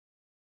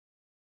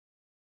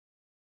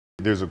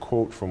There's a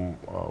quote from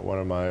one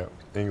of my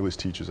English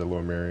teachers at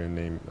Lower Merion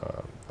named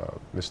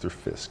Mr.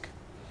 Fisk.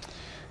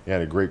 He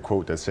had a great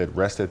quote that said,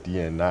 "Rest at the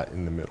end, not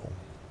in the middle."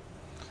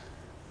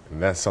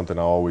 And that's something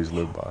I always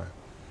live by.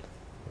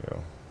 You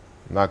know,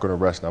 I'm not going to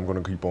rest. I'm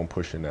going to keep on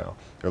pushing now.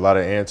 There are a lot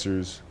of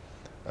answers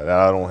that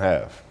I don't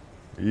have,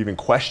 even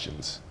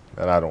questions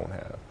that I don't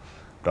have.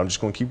 But I'm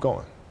just going to keep going.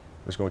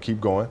 I'm just going to keep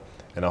going,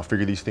 and I'll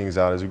figure these things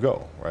out as we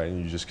go, right?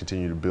 And you just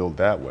continue to build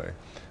that way.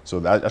 So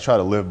I try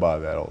to live by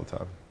that all the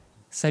time.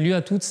 Salut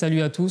à toutes,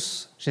 salut à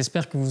tous,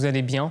 j'espère que vous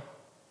allez bien.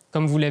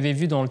 Comme vous l'avez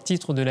vu dans le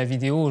titre de la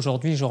vidéo,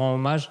 aujourd'hui je rends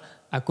hommage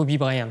à Kobe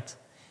Bryant.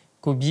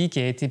 Kobe qui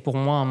a été pour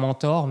moi un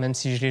mentor, même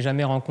si je ne l'ai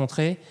jamais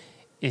rencontré,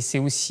 et c'est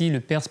aussi le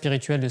père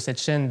spirituel de cette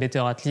chaîne, Better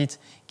Athlete,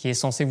 qui est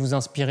censé vous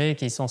inspirer,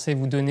 qui est censé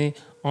vous donner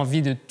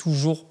envie de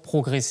toujours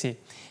progresser.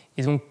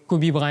 Et donc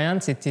Kobe Bryant,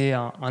 c'était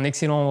un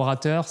excellent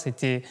orateur,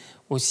 c'était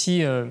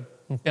aussi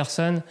une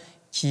personne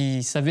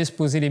qui savait se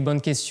poser les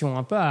bonnes questions,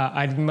 un peu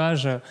à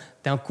l'image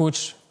d'un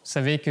coach. Vous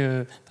savez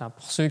que,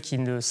 pour ceux qui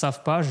ne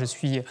savent pas, je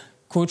suis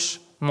coach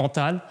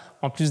mental,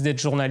 en plus d'être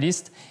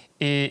journaliste.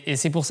 Et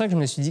c'est pour ça que je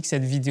me suis dit que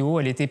cette vidéo,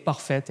 elle était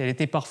parfaite. Elle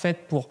était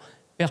parfaite pour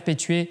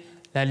perpétuer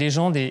la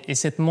légende et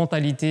cette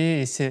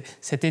mentalité et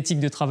cette éthique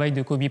de travail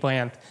de Kobe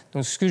Bryant.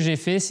 Donc ce que j'ai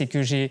fait, c'est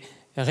que j'ai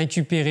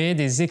récupéré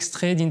des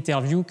extraits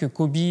d'interviews que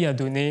Kobe a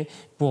donné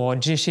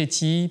pour Jay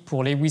Shetty,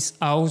 pour Lewis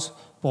Howes,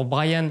 pour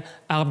Brian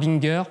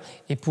Harbinger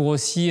et pour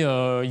aussi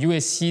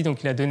USC.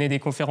 Donc il a donné des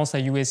conférences à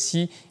USC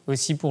et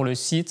aussi pour le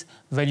site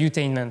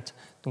Valuetainment.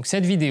 Donc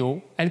cette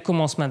vidéo, elle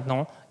commence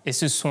maintenant et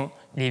ce sont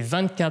les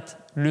 24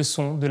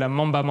 leçons de la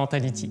Mamba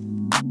Mentality.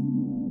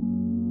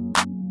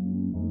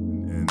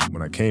 And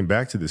when I came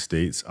back to the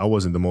States, I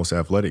wasn't the most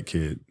athletic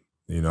kid.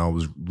 You know, I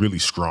was really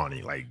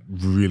scrawny, like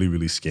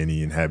really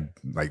skinny and had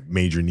like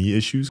major knee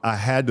issues. I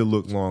had to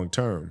look long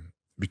term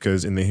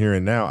because in the here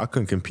and now, I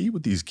couldn't compete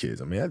with these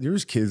kids. I mean, there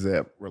was kids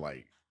that were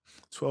like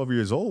 12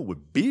 years old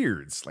with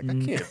beards. Like,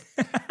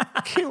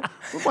 I can't,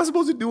 what am I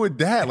supposed to do with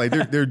that? Like,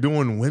 they're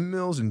doing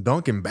windmills and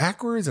dunking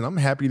backwards, and I'm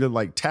happy to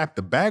like tap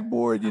the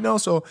backboard, you know?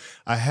 So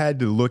I had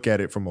to look at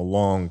it from a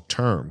long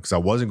term because I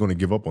wasn't going to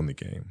give up on the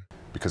game.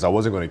 Because I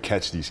wasn't going to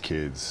catch these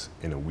kids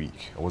in a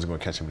week. I wasn't going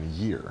to catch them in a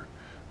year,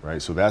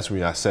 right? So that's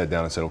when I sat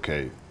down and said,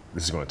 okay,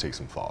 this is going to take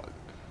some thought,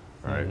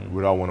 all right?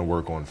 What do I want to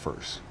work on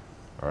first?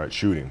 All right,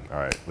 shooting. All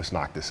right, let's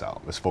knock this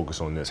out. Let's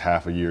focus on this.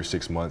 Half a year,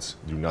 6 months,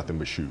 do nothing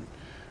but shoot.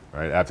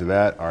 Right after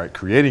that, all right,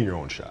 creating your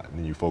own shot, and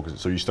then you focus.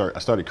 So I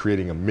started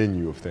creating a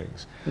menu of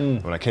things.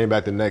 When I came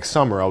back the next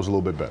summer, I was a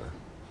little bit better,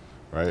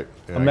 right?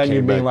 And a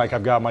menu being like,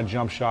 I've got my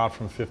jump shot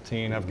from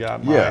 15, I've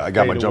got my I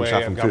got my jump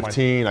shot from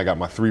 15, I got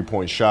my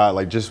 3-point shot,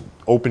 like just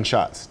open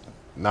shots,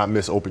 not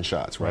miss open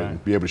shots, right?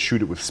 And be able to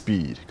shoot it with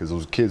speed because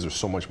those kids are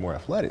so much more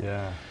athletic.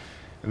 Yeah.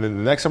 And then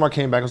the next summer I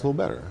came back, I was a little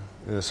better.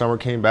 And the summer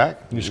came back,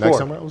 you next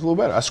summer I was a little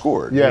better. I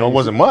scored. Yeah, you know, it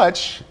wasn't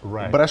much,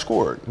 but I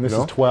scored. And this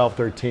is 12,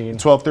 13.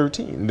 12,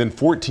 13. And then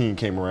 14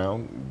 came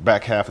around,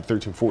 back half of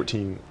 13,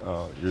 14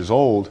 years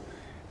old.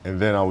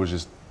 And then I was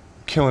just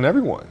killing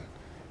everyone.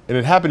 And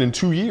it happened in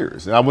 2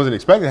 years. And I wasn't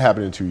expecting it to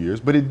happen in 2 years,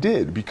 but it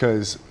did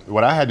because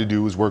what I had to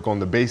do was work on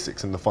the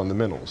basics and the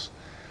fundamentals.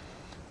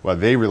 While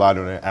they relied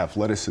on their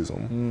athleticism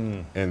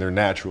and their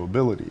natural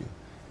ability.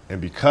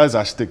 And because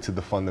I stick to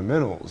the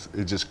fundamentals,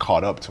 it just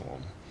caught up to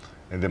them.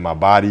 And then my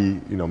body,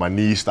 you know, my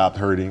knees stopped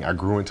hurting. I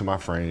grew into my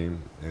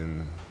frame.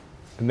 And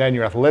then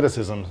your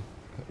athleticism,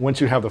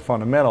 once you have the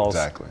fundamentals,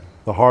 exactly,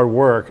 the hard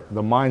work,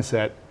 the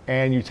mindset,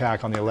 and you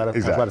tack on the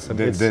athleticism,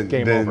 it's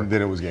game over.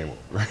 Then it was game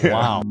over.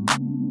 Wow.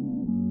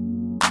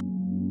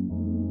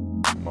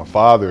 My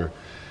father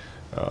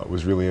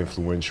was really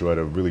influential at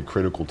a really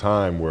critical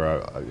time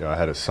where I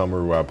had a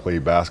summer where I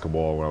played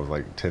basketball when I was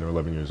like 10 or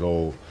 11 years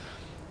old.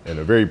 In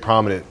a very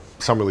prominent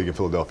summer league in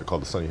Philadelphia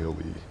called the Sunny Hill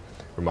League,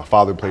 where my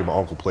father played, my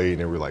uncle played,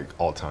 and they were like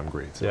all-time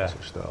greats and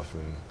such stuff.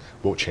 And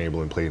Wilt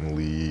Chamberlain played in the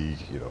league,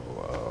 you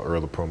know,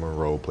 Earl of Pro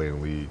Monroe played in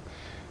the league.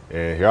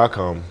 And here I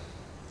come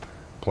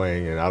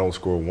playing, and I don't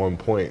score 1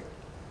 point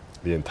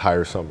the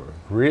entire summer.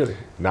 Really?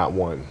 Not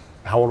one.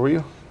 How old were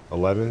you?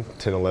 11,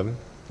 10, 11. And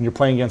you're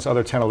playing against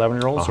other 10,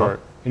 11-year-olds? And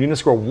you didn't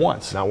score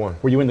once? Not one.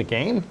 Were you in the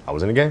game? I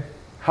was in the game.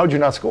 How did you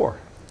not score?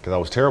 Because I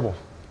was terrible.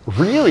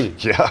 Really?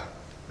 Yeah.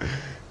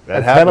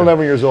 At 10,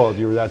 11 years old,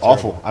 you were that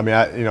terrible. Awful. I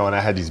mean, you know, and I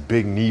had these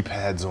big knee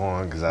pads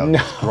on because I was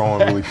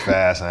growing really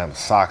fast. And I had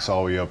socks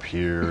all the way up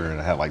here,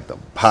 and I had like the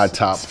high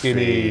top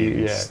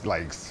skinny, fade,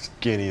 like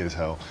skinny as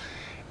hell.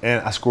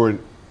 And I scored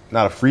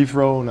not a free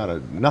throw,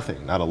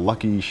 nothing, not a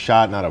lucky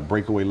shot, not a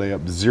breakaway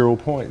layup, 0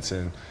 points.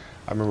 And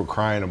I remember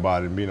crying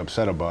about it and being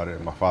upset about it.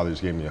 And my father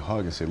just gave me a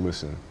hug and said,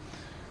 "Listen,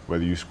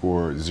 whether you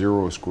score 0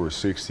 or score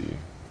 60,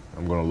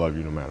 I'm going to love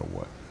you no matter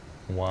what."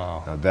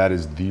 Wow. Now that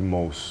is the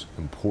most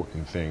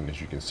important thing that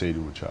you can say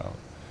to a child.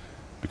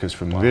 Because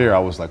from there I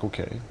was like,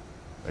 okay,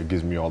 that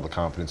gives me all the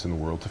confidence in the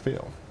world to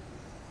fail.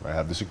 I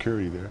have the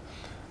security there.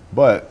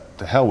 But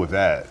to hell with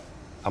that,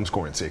 I'm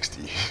scoring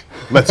 60.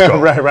 Let's go.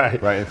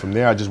 Right. And from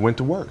there I just went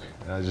to work.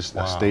 And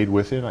I stayed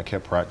with it, and I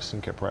kept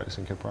practicing.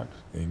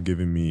 And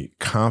giving me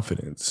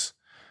confidence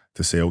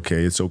to say,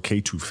 okay, it's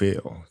okay to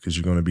fail because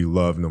you're going to be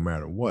loved no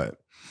matter what.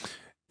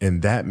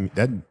 And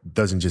that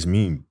doesn't just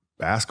mean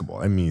basketball.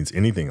 That means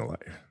anything in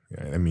life.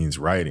 That means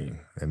writing.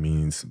 That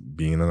means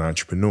being an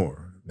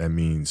entrepreneur. That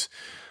means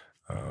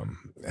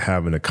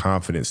having the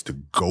confidence to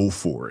go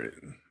for it.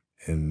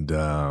 And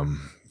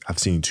I've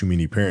seen too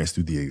many parents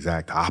do the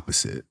exact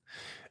opposite.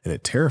 And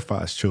it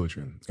terrifies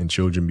children. And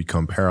children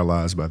become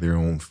paralyzed by their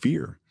own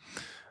fear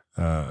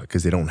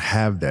because they don't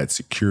have that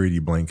security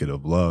blanket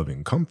of love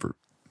and comfort.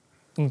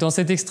 Donc dans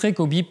cet extrait,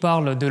 Kobe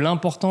parle de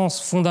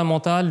l'importance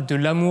fondamentale de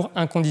l'amour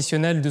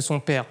inconditionnel de son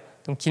père.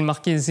 Donc qu'il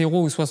marquait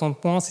 0 ou 60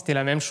 points, c'était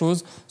la même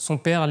chose. Son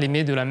père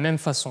l'aimait de la même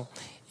façon.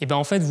 Et bien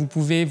en fait, vous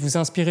pouvez vous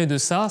inspirer de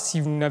ça si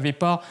vous n'avez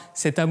pas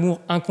cet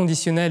amour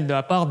inconditionnel de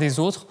la part des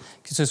autres,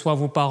 que ce soit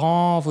vos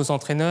parents, vos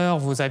entraîneurs,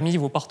 vos amis,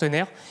 vos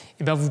partenaires.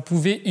 Et bien vous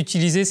pouvez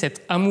utiliser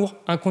cet amour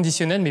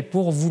inconditionnel, mais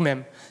pour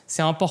vous-même.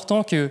 C'est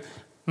important que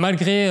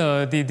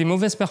malgré des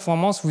mauvaises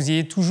performances, vous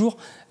ayez toujours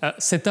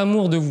cet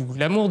amour de vous.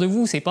 L'amour de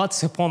vous, c'est pas de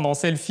se prendre en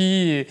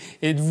selfie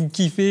et de vous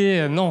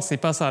kiffer. Non, c'est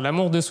pas ça.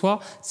 L'amour de soi,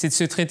 c'est de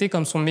se traiter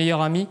comme son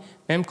meilleur ami,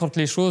 même quand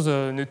les choses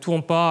ne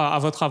tournent pas à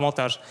votre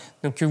avantage.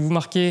 Donc que vous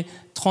marquez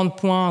 30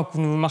 points, que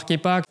vous ne marquez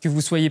pas, que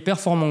vous soyez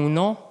performant ou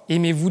non,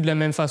 aimez-vous de la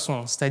même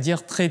façon.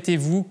 C'est-à-dire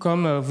traitez-vous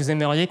comme vous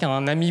aimeriez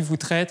qu'un ami vous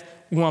traite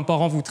ou un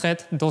parent vous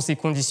traite dans ces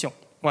conditions.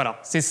 Voilà,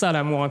 c'est ça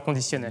l'amour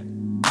inconditionnel.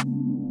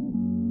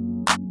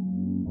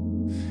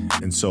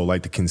 And so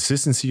like the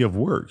consistency of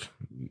work,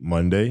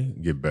 Monday,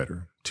 get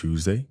better.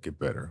 Tuesday, get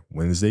better.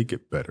 Wednesday,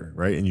 get better,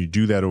 right? And you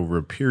do that over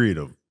a period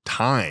of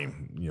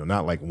time,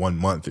 not like 1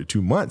 month or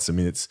 2 months. I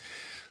mean, it's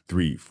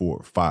 3,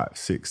 4, 5,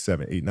 6,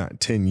 7, 8, 9,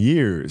 10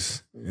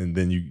 years. And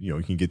then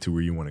you can get to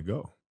where you want to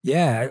go.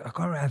 Yeah, I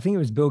can't remember. I think it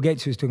was Bill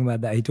Gates who was talking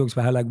about that. He talks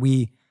about how like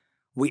we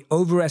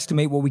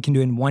overestimate what we can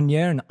do in 1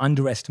 year and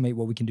underestimate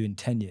what we can do in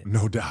 10 years.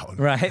 No doubt.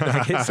 Right?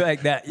 Like it's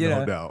like that, you know?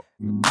 No doubt.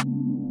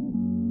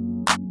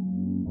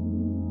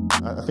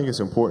 I think it's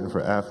important for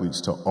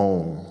athletes to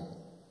own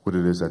what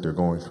it is that they're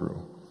going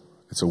through.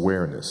 It's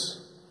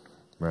awareness,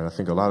 right? I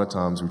think a lot of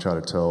times we try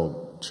to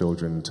tell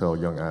children, tell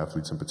young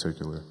athletes in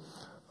particular,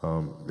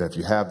 that if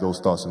you have those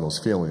thoughts and those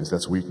feelings,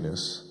 that's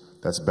weakness,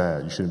 that's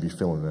bad, you shouldn't be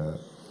feeling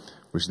that,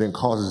 which then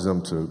causes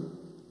them to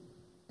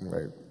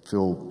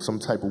feel some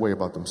type of way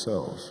about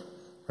themselves,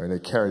 right? They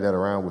carry that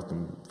around with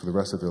them for the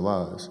rest of their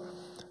lives.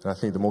 And I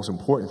think the most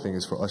important thing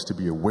is for us to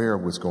be aware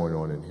of what's going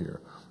on in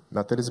here.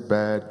 Not that it's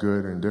bad,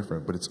 good, or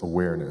indifferent, but it's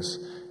awareness.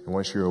 And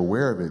once you're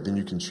aware of it, then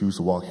you can choose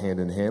to walk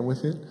hand in hand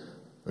with it,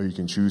 or you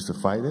can choose to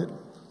fight it,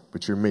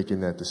 but you're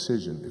making that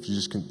decision. If you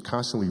just can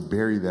constantly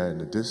bury that in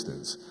the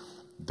distance,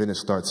 then it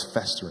starts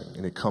festering,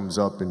 and it comes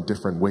up in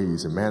different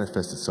ways and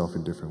manifests itself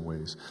in different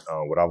ways.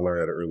 What I've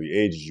learned at an early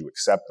age is you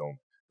accept them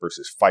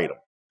versus fight them.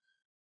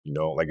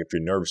 Like if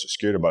you're nervous or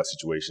scared about a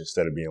situation,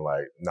 instead of being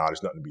like, nah,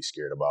 there's nothing to be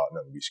scared about,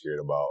 nothing to be scared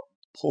about.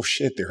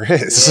 Bullshit, there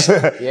is.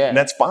 Yeah. And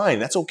that's fine.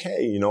 That's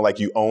okay. Like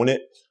you own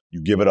it,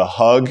 you give it a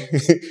hug,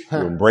 you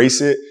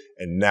embrace it,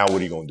 and now what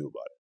are you going to do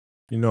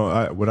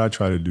about it? What I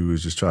try to do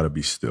is just try to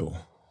be still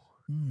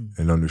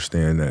and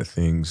understand that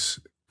things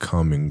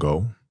come and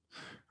go,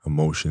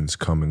 emotions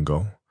come and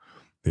go.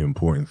 The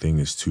important thing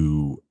is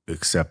to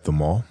accept them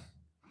all,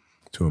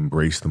 to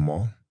embrace them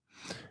all,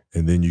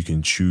 and then you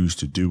can choose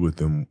to do with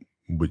them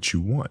what you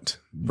want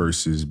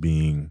versus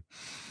being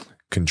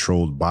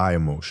controlled by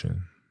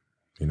emotion.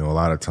 A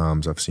lot of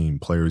times I've seen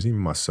players, even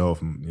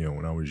myself,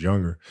 when I was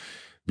younger,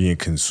 being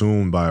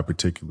consumed by a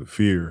particular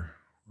fear,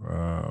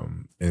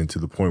 and to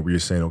the point where you're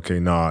saying, okay,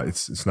 nah,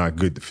 it's not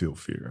good to feel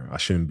fear. I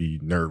shouldn't be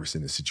nervous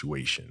in this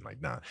situation.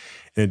 Like, nah.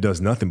 And it does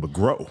nothing but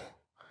grow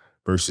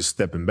versus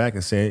stepping back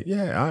and saying,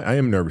 yeah, I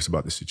am nervous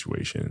about the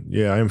situation.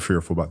 Yeah, I am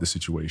fearful about the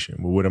situation.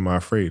 Well, what am I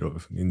afraid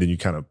of? And then you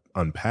kind of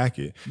unpack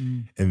it.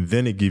 And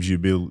then it gives you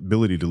the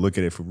ability to look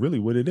at it for really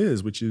what it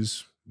is, which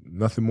is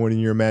nothing more than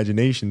your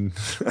imagination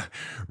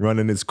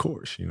running its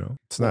course.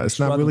 It's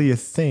not really a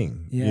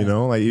thing.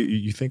 Like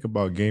you think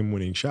about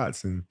game-winning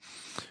shots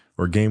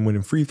or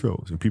game-winning free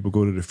throws, and people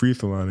go to the free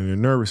throw line and they're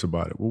nervous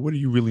about it. Well, what are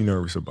you really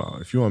nervous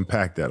about? If you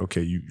unpack that,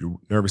 okay, you're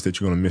nervous that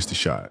you're going to miss the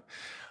shot.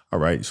 All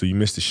right, so you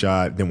missed the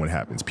shot, then what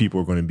happens?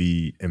 People are going to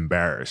be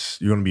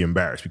embarrassed. You're going to be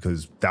embarrassed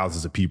because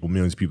thousands of people,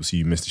 millions of people see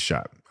you miss the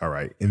shot. All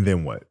right, and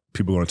then what?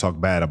 People are going to talk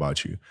bad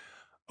about you.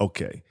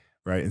 Okay.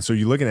 Right. And so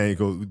you're looking at it and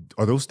go,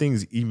 are those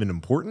things even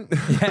important?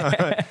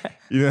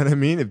 You know what I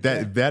mean? If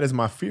that is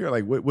my fear,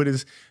 like what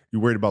is, you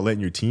worried about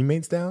letting your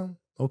teammates down?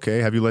 Okay.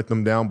 Have you let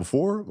them down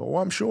before? Oh,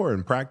 I'm sure.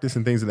 In practice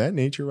and things of that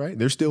nature, right?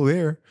 They're still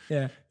there.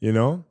 Yeah.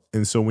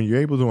 And so when you're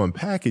able to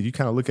unpack it, you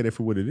kind of look at it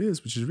for what it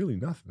is, which is really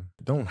nothing.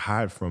 Don't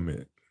hide from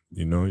it.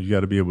 You got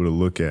to be able to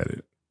look at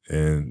it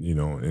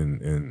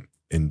and,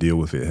 and deal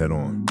with it head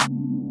on.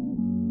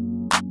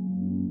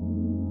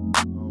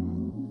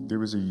 There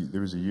was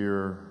a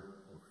year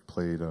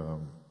played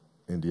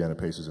Indiana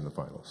Pacers in the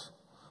finals.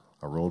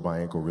 I rolled my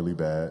ankle really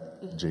bad.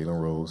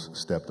 Jalen Rose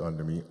stepped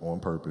under me on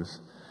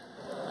purpose.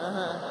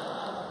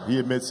 He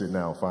admits it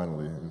now,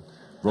 finally.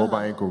 Rolled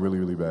my ankle really,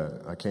 really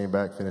bad. I came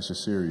back, finished the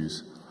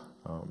series,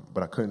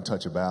 but I couldn't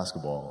touch a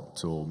basketball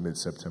until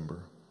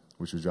mid-September.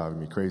 which was driving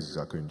me crazy because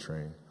I couldn't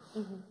train.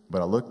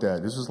 But I looked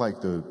at, this was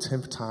like the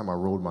 10th time I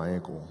rolled my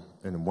ankle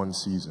in one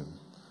season.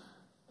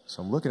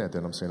 So I'm looking at that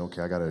and I'm saying,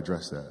 okay, I got to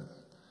address that.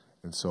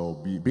 And so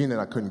being that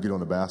I couldn't get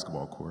on the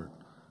basketball court,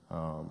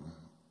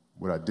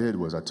 what I did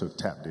was I took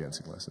tap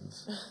dancing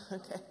lessons.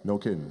 Okay. No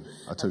kidding.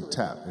 I took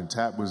tap. And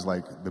tap was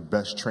like the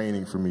best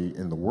training for me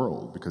in the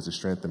world because it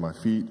strengthened my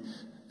feet.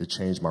 It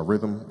changed my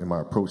rhythm and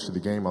my approach to the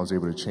game. I was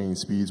able to change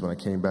speeds when I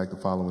came back the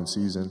following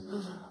season.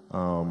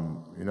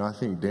 You know, I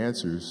think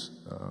dancers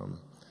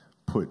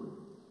put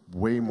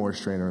way more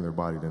strain on their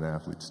body than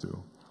athletes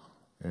do.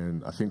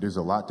 And I think there's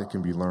a lot that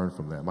can be learned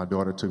from that. My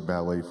daughter took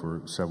ballet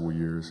for several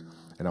years,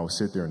 and I would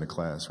sit there in the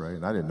class, right?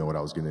 And I didn't know what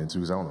I was getting into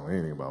because I don't know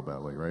anything about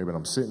ballet, right? But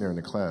I'm sitting there in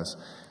the class,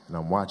 and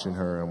I'm watching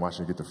her, and I'm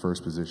watching her get the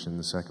first position,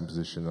 the second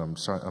position, and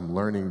I'm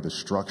learning the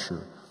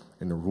structure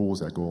and the rules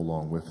that go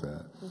along with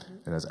that.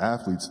 And as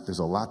athletes, there's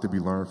a lot to be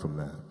learned from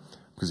that.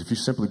 Because if you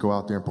simply go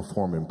out there and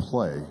perform and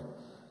play,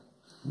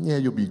 yeah,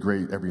 you'll be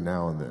great every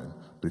now and then.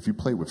 But if you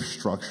play with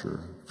structure,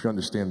 if you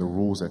understand the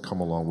rules that come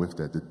along with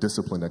that, the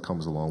discipline that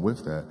comes along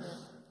with that,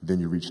 then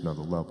you reach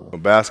another level.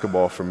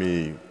 Basketball for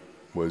me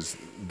was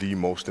the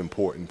most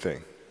important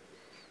thing.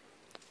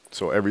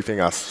 So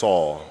everything I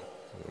saw,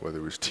 whether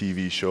it was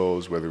TV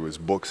shows, whether it was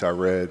books I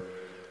read,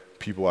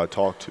 people I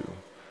talked to,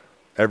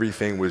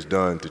 everything was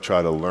done to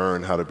try to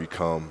learn how to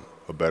become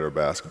a better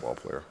basketball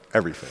player.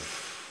 Everything,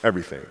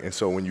 everything. And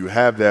so when you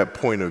have that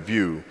point of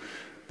view,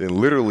 then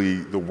literally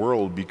the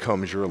world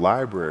becomes your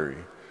library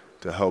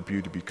to help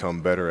you to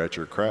become better at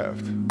your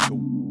craft.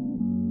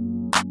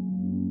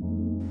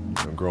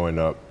 Growing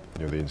up,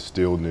 you know, they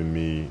instilled in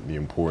me the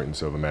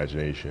importance of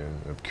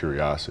imagination, of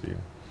curiosity,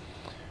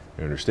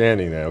 and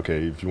understanding that,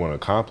 okay, if you want to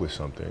accomplish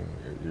something,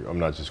 I'm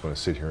not just going to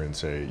sit here and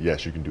say,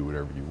 yes, you can do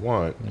whatever you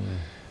want.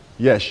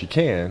 Yes, you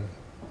can,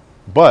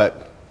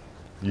 but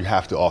you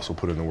have to also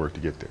put in the work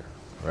to get there,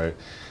 right?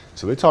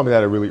 So they taught me that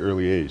at a really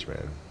early age,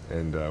 man.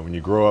 And when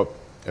you grow up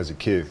as a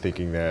kid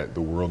thinking that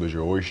the world is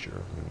your oyster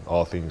and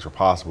all things are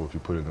possible if you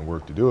put in the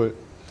work to do it,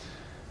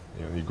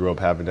 you know, you grow up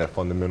having that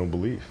fundamental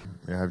belief.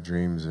 I have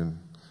dreams, and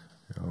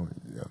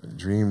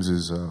dreams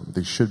is,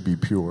 they should be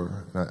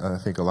pure. And I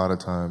think a lot of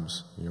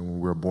times, you know, when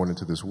we're born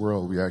into this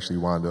world, we actually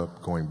wind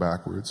up going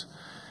backwards.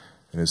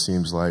 And it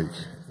seems like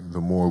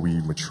the more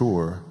we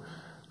mature,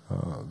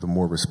 the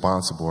more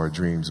responsible our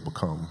dreams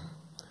become.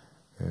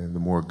 And the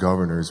more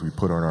governors we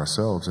put on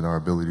ourselves and our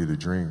ability to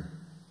dream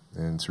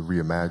and to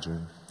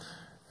reimagine.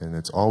 And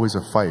it's always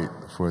a fight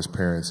for us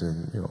parents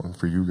and, you know, and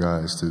for you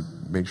guys to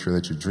make sure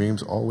that your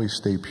dreams always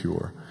stay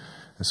pure.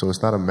 And so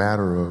it's not a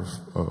matter of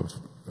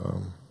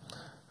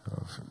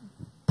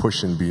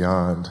pushing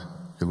beyond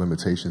your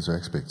limitations or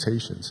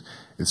expectations.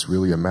 It's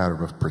really a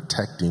matter of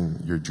protecting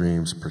your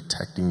dreams,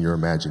 protecting your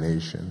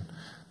imagination.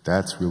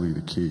 That's really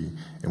the key.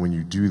 And when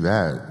you do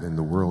that, then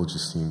the world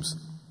just seems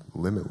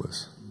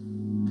limitless.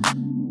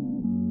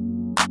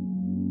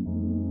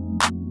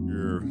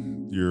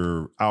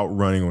 You're out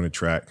running on a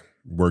track,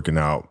 working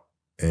out,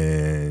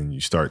 and you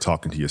start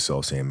talking to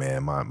yourself saying,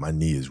 man, my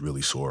knee is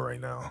really sore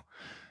right now.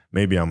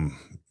 Maybe I'm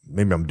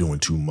doing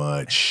too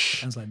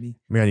much. Sounds like me.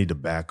 Maybe I need to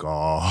back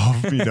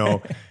off, you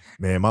know.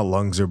 Man, my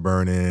lungs are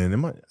burning.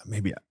 And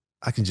maybe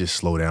I can just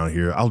slow down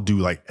here. I'll do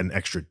like an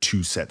extra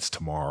 2 sets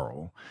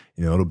tomorrow.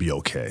 You know, it'll be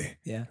okay.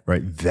 Yeah.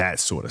 Right? That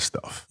sort of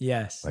stuff.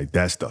 Yes. Like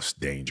that stuff's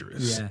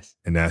dangerous. Yes.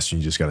 And that's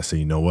when you just got to say,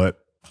 you know what?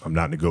 I'm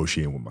not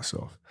negotiating with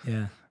myself.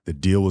 Yeah. The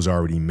deal was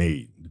already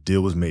made. The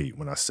deal was made.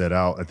 When I set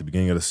out at the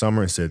beginning of the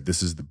summer and said,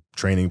 this is the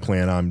training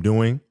plan I'm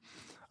doing,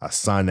 I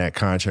signed that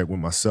contract with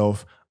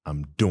myself.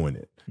 I'm doing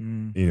it.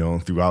 You know,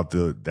 throughout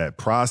that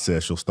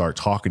process, you'll start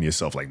talking to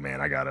yourself like, man,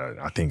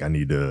 I think I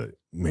need to,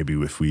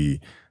 maybe if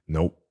we,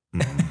 nope.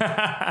 No,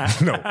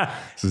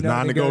 this is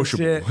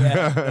non-negotiable.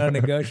 Yeah,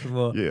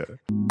 non-negotiable. Yeah.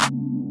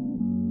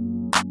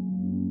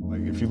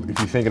 Like if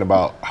you're thinking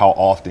about how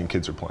often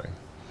kids are playing,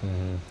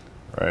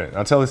 right? And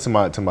I tell this to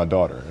my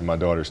daughter and my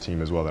daughter's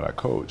team as well that I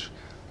coach.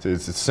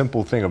 It's a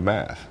simple thing of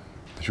math.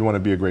 If you want to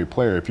be a great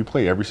player, if you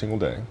play every single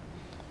day,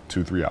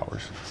 2-3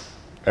 hours,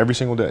 every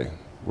single day,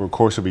 over the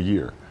course of a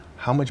year,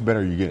 how much better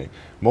are you getting?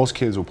 Most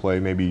kids will play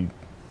maybe, you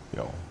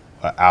know,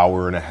 an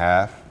hour and a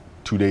half,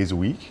 2 days a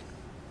week.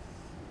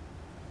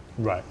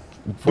 Right.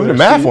 Do the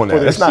math on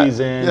that. It's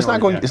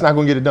not going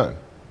to get it done.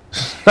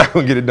 It's not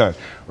going to get it done,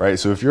 right?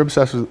 So if you're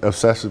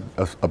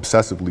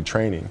obsessively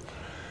training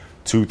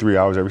 2-3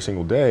 hours every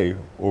single day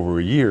over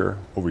a year,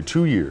 over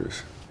 2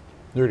 years,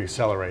 you're to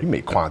accelerate. You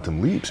make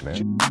quantum leaps,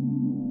 man.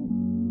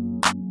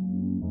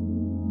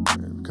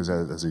 Because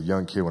as a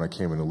young kid, when I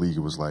came in the league,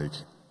 it was like,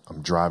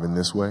 I'm driving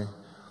this way,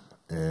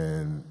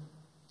 and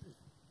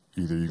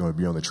either you're going to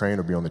be on the train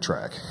or be on the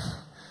track,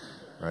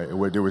 right?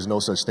 There was no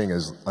such thing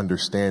as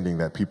understanding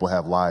that people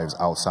have lives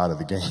outside of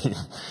the game,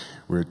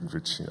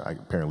 which you know,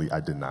 apparently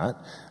I did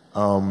not.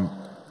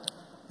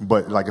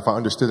 But like if I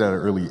understood that at an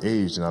early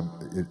age, then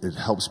it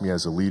helps me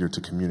as a leader to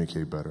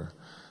communicate better.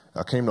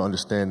 I came to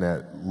understand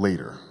that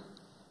later,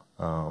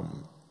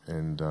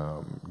 and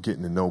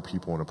getting to know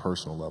people on a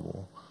personal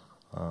level.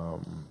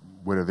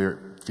 what are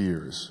their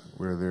fears?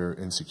 What are their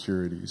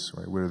insecurities,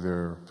 right? What are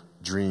their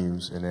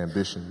dreams and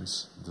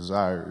ambitions,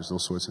 desires,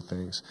 those sorts of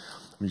things.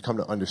 When you come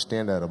to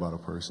understand that about a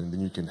person,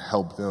 then you can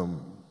help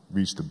them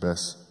reach the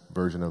best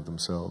version of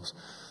themselves.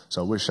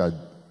 So I wish I'd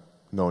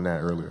known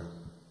that earlier.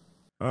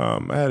 I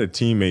had a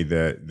teammate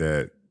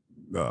that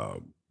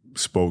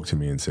spoke to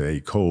me and said,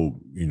 "Hey, Kobe,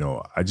 you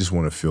know, I just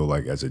want to feel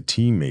like as a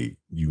teammate,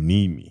 you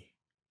need me."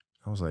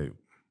 I was like,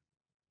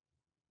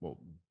 well,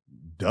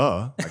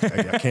 duh.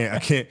 I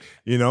can't,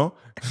 you know?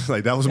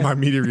 Like, that was my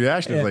immediate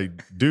reaction. Yeah.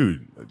 Like,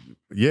 dude,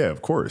 yeah,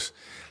 of course.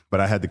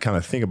 But I had to kind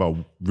of think about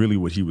really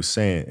what he was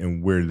saying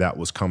and where that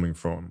was coming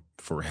from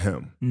for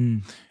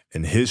him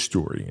and his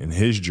story and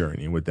his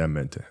journey and what that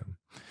meant to him.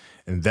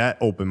 And that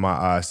opened my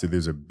eyes to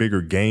there's a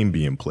bigger game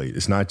being played.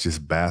 It's not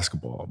just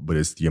basketball, but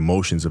it's the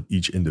emotions of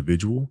each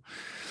individual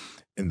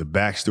and the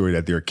backstory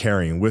that they're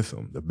carrying with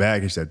them, the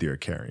baggage that they're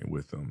carrying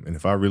with them. And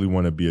if I really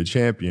want to be a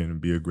champion and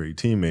be a great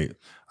teammate,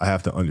 I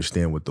have to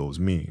understand what those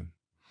mean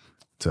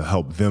to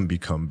help them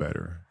become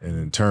better and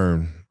in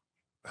turn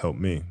help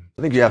me.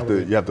 I think you have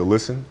to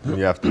listen and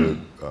you have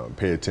to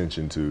pay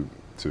attention to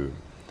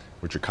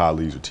what your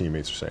colleagues or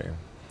teammates are saying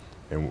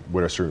and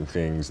what are certain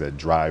things that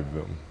drive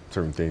them,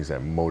 certain things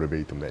that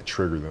motivate them, that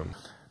trigger them.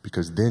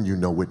 Because then you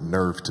know what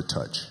nerve to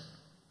touch.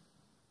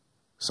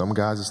 Some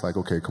guys, it's like,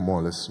 okay, come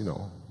on, let's, you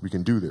know, we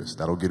can do this.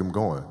 That'll get them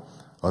going.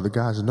 Other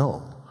guys,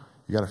 no.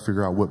 You got to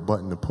figure out what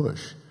button to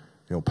push.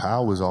 You know,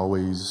 Powell was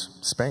always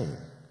Spain.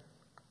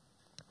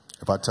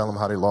 If I tell them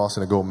how they lost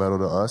in a gold medal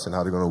to us and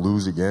how they're going to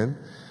lose again,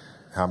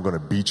 how I'm going to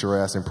beat your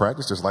ass in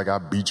practice, just like I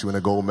beat you in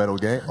a gold medal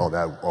game, he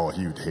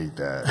would hate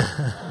that.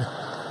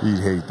 He'd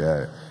hate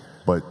that.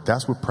 But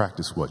that's what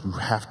practice was. You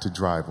have to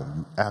drive them.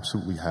 You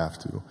absolutely have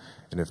to.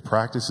 And if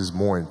practice is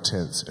more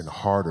intense and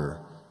harder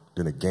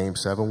than a game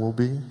 7 will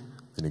be,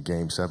 then a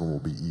game 7 will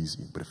be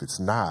easy. But if it's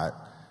not,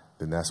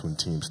 then that's when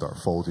teams start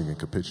folding and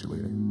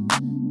capitulating.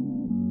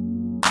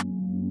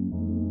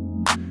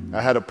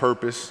 I had a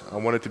purpose. I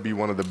wanted to be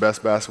one of the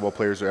best basketball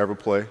players to ever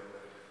play.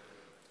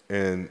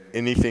 And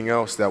anything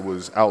else that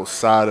was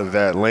outside of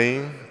that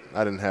lane,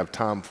 I didn't have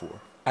time for.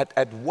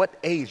 At what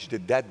age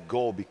did that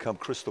goal become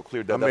crystal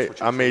clear?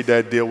 I made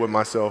that deal with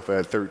myself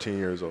at 13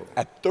 years old.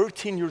 At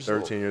 13 years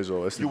old? 13 years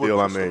old. That's the deal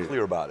I made. You were crystal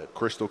clear about it?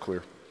 Crystal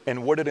clear.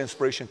 And where did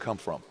inspiration come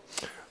from?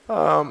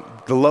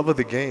 The love of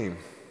the game.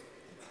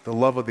 The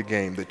love of the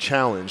game, the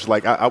challenge.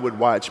 Like, I would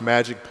watch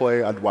Magic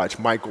play, I'd watch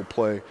Michael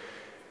play,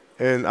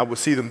 and I would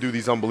see them do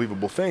these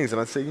unbelievable things,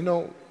 and I'd say, you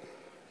know,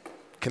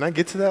 can I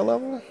get to that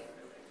level?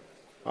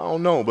 I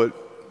don't know, but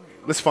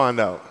let's find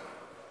out.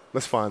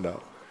 Let's find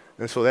out.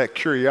 And so that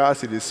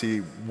curiosity to see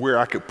where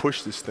I could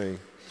push this thing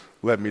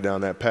led me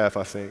down that path,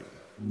 I think.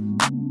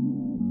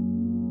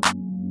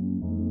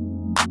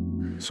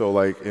 So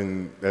like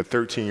at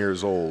 13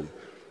 years old,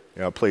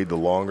 you know, I played the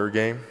longer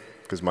game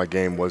because my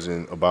game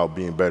wasn't about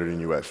being better than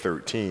you at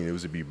 13. It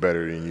was to be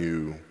better than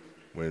you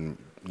when,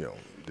 you know,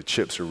 the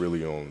chips are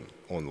really on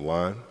the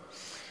line.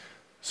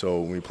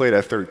 So when we played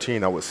at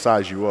 13, I would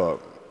size you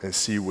up and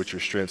see what your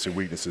strengths and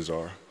weaknesses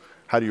are.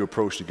 How do you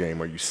approach the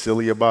game? Are you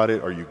silly about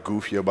it? Are you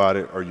goofy about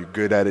it? Are you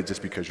good at it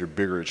just because you're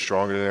bigger and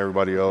stronger than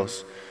everybody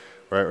else?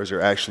 Right? Or is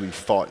there actually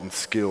thought and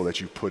skill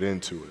that you put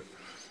into it?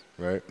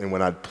 Right? And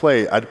when I'd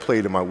play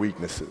to my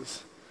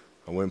weaknesses.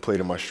 I wouldn't play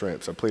to my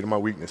strengths. I played to my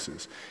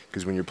weaknesses.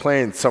 Because when you're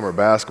playing summer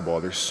basketball,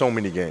 there's so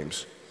many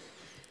games.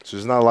 So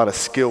there's not a lot of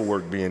skill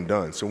work being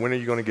done. So when are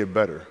you going to get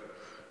better?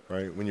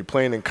 Right? When you're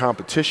playing in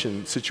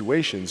competition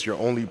situations, you're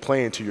only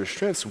playing to your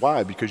strengths.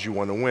 Why? Because you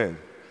want to win.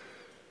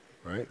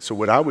 Right? So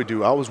what I would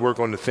do, I was work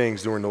on the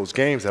things during those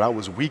games that I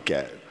was weak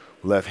at.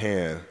 Left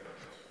hand,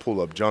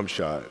 pull-up jump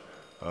shot,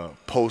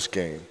 post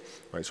game.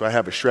 Right? So I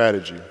have a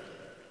strategy.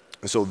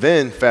 And so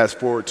then fast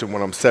forward to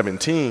when I'm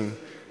 17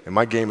 and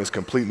my game is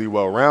completely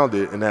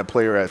well-rounded and that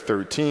player at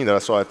 13 that I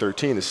saw at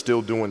 13 is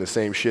still doing the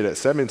same shit at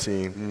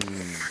 17,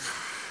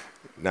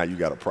 now you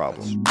got a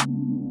problem.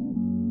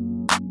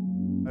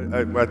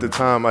 At the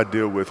time, I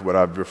deal with what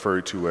I've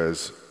referred to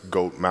as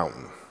Goat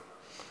Mountain.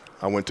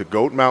 I went to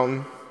Goat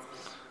Mountain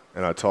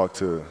and I talked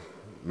to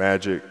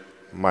Magic,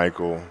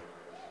 Michael,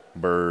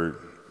 Bird,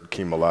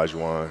 Hakeem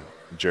Olajuwon,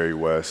 Jerry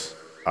West,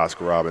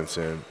 Oscar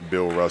Robinson,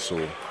 Bill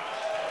Russell.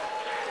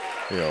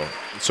 You know,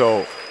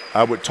 so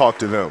I would talk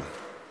to them.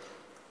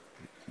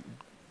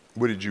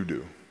 What did you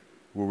do?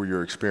 What were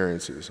your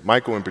experiences?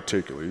 Michael in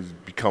particular, he's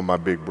become my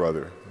big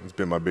brother. He's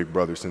been my big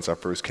brother since I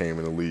first came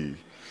in the league.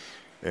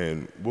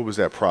 And what was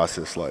that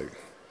process like?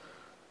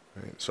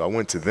 Right? So I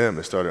went to them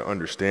and started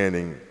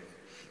understanding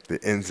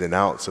the ins and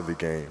outs of the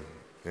game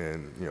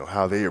and, you know,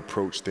 how they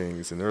approach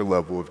things and their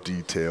level of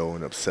detail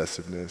and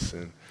obsessiveness.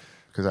 And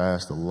because I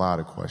asked a lot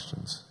of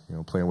questions. You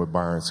know, playing with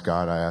Byron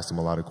Scott, I asked him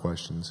a lot of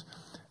questions.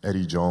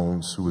 Eddie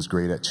Jones, who was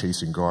great at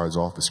chasing guards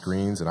off the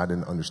screens, and I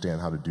didn't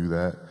understand how to do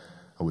that.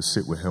 I would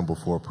sit with him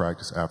before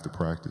practice, after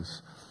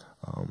practice.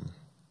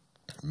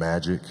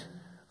 Magic,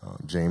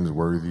 James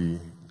Worthy,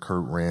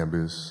 Kurt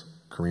Rambis,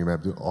 Kareem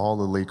Abdul, all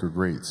the Laker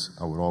greats,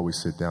 I would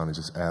always sit down and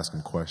just ask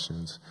them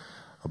questions.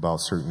 about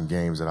certain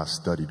games that I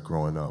studied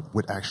growing up.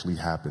 What actually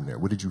happened there?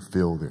 What did you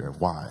feel there?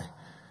 Why?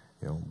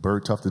 You know,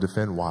 Bird tough to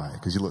defend. Why?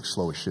 Because you look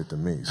slow as shit to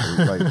me. So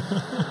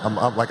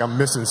like, I'm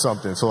missing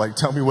something. So like,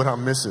 tell me what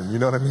I'm missing. You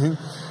know what I mean?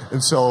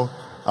 And so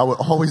I would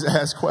always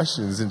ask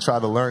questions and try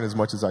to learn as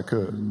much as I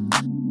could.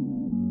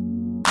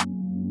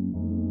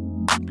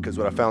 Because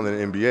what I found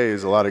in the NBA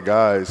is a lot of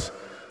guys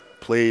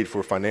played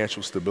for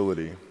financial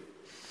stability.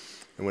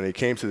 And when they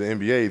came to the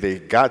NBA, they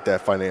got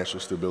that financial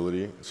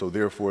stability. So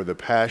therefore, the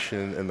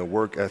passion and the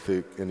work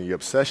ethic and the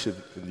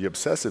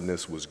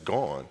obsessiveness was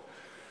gone.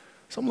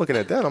 So I'm looking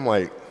at that, I'm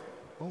like,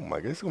 oh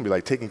my God, it's gonna be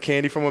like taking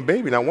candy from a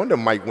baby. No wonder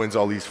Mike wins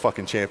all these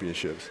fucking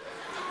championships.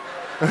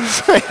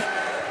 It's like,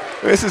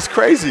 this is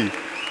crazy.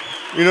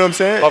 You know what I'm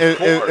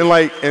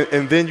saying?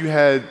 And then you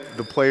had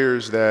the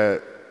players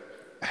that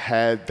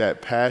had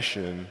that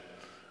passion,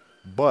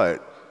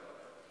 but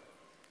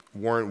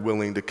weren't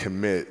willing to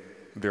commit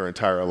their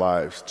entire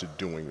lives to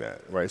doing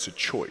that, right? It's a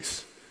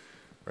choice,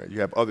 right?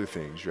 You have other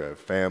things. You have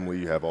family,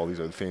 you have all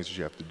these other things that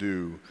you have to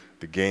do.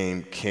 The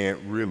game can't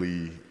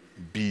really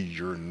be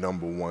your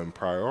 #1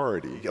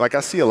 priority. Like,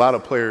 I see a lot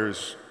of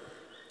players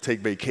take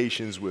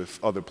vacations with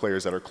other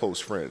players that are close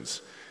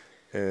friends.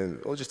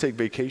 And they'll just take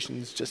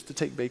vacations just to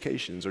take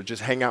vacations, or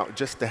just hang out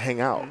just to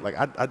hang out. Like,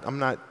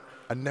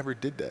 I never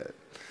did that.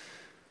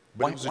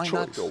 But it was a choice.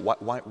 Not though?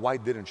 Why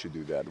didn't you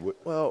do that?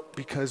 Well,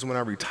 because when I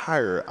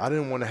retire, I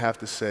didn't want to have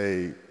to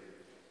say,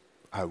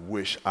 I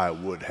wish I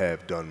would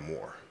have done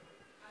more.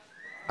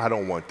 I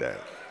don't want that.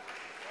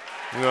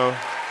 You know,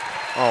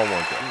 I don't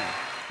want that.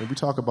 And we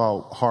talk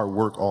about hard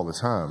work all the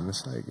time.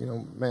 It's like, you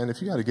know, man,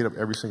 if you got to get up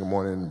every single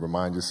morning and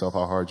remind yourself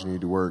how hard you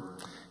need to work,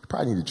 you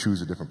probably need to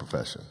choose a different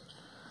profession.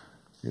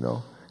 You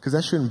know, because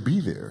that shouldn't be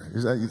there.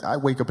 I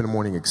wake up in the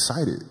morning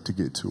excited to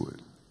get to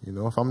it. You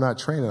know, if I'm not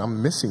training,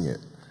 I'm missing it.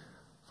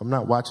 If I'm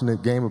not watching a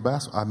game of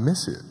basketball, I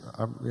miss it.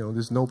 You know,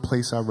 there's no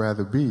place I'd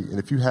rather be. And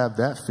if you have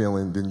that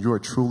feeling, then you're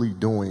truly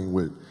doing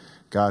what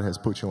God has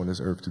put you on this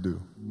earth to do.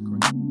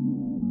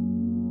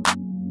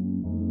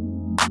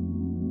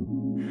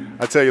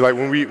 I tell you, like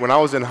when I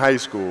was in high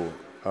school,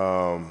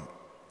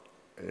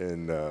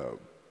 and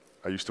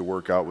I used to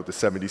work out with the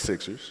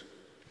 76ers.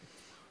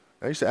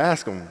 I used to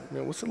ask him,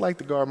 man, what's it like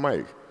to guard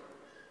Mike?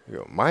 He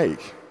go,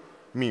 Mike?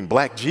 You mean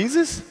Black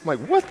Jesus? I'm like,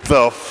 what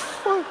the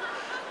fuck?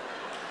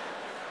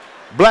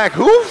 Black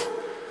who?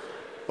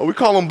 Oh, we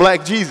call him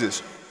Black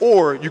Jesus.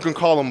 Or you can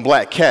call him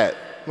Black Cat.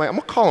 I'm like, I'm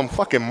gonna call him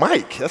fucking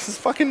Mike. That's his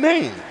fucking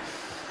name.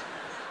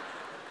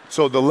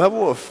 So the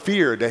level of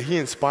fear that he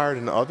inspired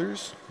in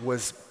others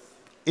was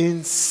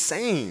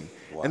insane.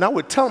 Wow. And I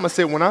would tell him, I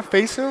said, when I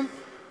face him,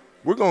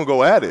 we're gonna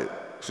go at it.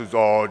 He says,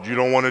 oh, you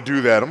don't wanna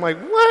do that. I'm like,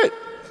 what?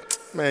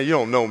 Man, you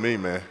don't know me,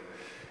 man.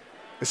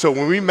 And so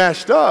when we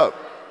matched up,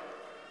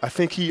 I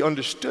think he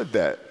understood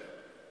that.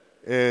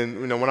 And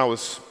you know, when I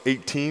was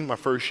 18, my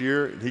first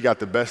year, he got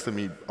the best of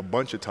me a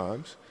bunch of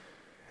times.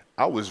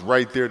 I was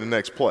right there the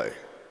next play.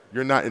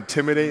 You're not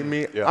intimidating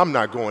me, yeah. I'm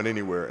not going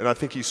anywhere. And I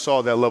think he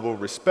saw that level of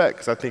respect,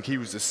 because I think he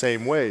was the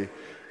same way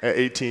at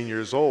 18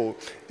 years old.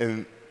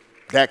 And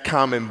that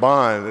common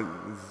bond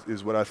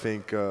is what I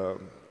think, you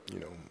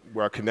know,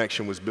 where our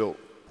connection was built.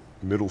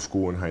 Middle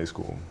school and high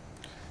school.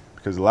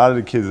 Because a lot of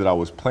the kids that I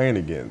was playing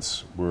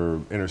against were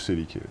inner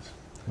city kids.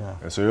 Yeah.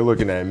 And so they're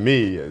looking at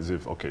me as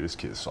if, okay, this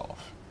kid's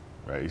soft,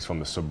 right? He's from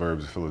the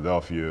suburbs of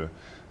Philadelphia.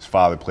 His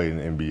father played in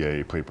the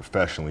NBA, played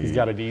professionally. He's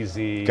got it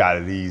easy. Got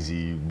it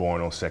easy,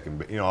 born on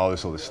second, you know, all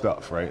this other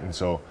stuff, right? And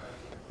so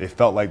they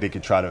felt like they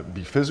could try to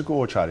be physical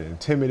or try to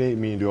intimidate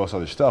me and do all this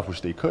other stuff,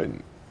 which they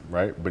couldn't,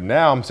 right? But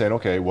now I'm saying,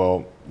 okay,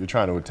 well, you're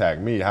trying to attack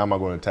me. How am I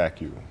going to attack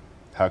you?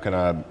 How can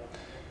I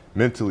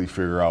mentally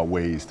figure out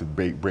ways to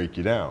break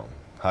you down?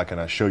 How can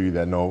I show you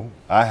that, no,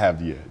 I have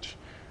the edge,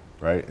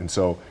 right? And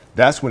so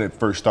that's when it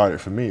first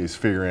started for me, is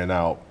figuring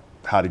out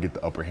how to get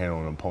the upper hand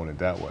on an opponent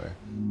that way.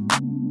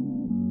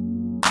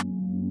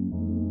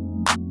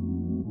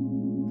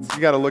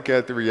 You got to look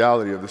at the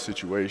reality of the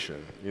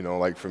situation. You know,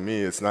 like for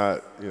me, it's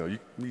not, you know,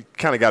 you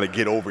kind of got to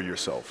get over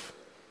yourself.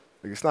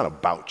 Like, it's not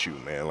about you,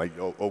 man. Like,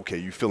 oh, okay,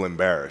 you feel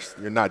embarrassed.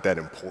 You're not that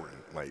important.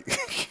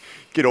 Like,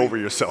 get over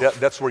yourself.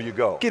 That's where you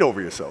go. Get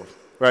over yourself.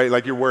 Right,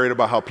 like you're worried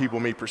about how people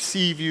may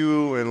perceive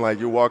you, and like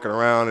you're walking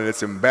around and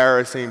it's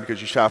embarrassing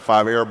because you shot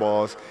 5 air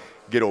balls.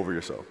 Get over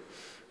yourself,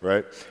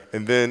 right?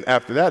 And then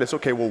after that, it's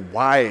okay, well,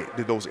 why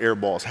did those air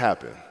balls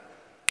happen?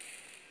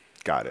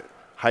 Got it.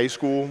 High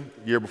school,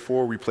 year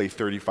before, we played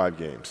 35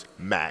 games,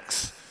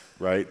 max,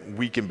 right?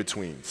 Week in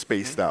between,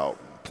 spaced out,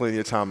 plenty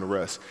of time to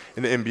rest.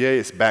 In the NBA,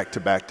 it's back to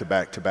back to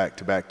back to back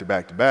to back to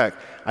back to back.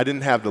 I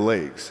didn't have the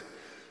legs.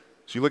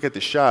 So you look at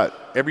the shot,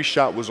 every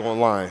shot was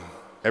online.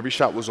 Every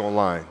shot was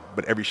online,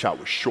 but every shot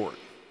was short,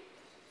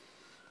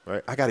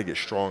 right? I got to get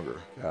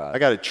stronger. I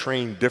got to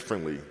train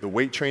differently. The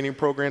weight training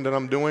program that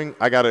I'm doing,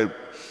 I got to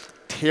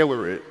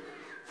tailor it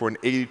for an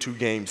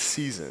 82-game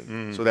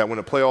season so that when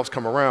the playoffs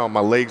come around, my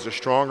legs are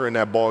stronger and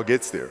that ball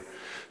gets there.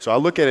 So I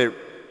look at it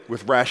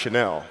with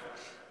rationale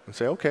and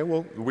say, okay,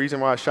 well, the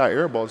reason why I shot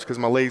air balls is because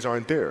my legs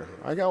aren't there.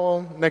 I go,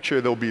 well, next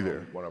year they'll be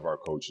there. One of our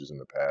coaches in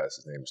the past,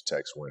 his name is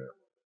Tex Winter.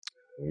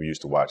 when we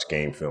used to watch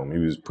game film, he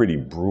was pretty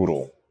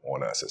brutal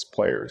on us as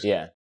players.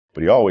 Yeah.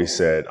 But he always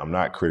said, I'm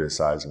not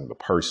criticizing the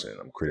person,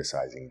 I'm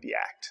criticizing the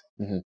act.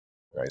 Mm-hmm.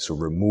 Right? So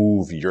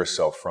remove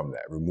yourself from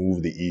that.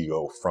 Remove the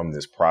ego from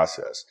this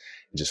process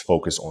and just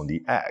focus on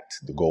the act.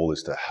 The goal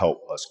is to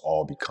help us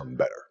all become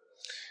better.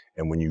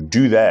 And when you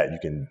do that, you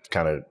can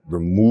kind of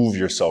remove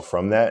yourself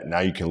from that. Now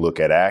you can look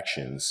at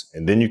actions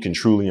and then you can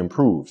truly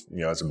improve,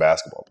 as a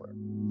basketball player.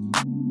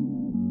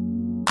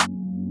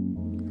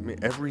 I mean,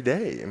 every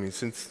day,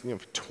 since, for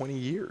 20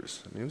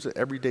 years, it was an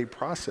everyday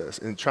process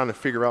and trying to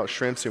figure out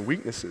strengths and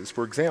weaknesses.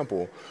 For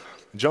example,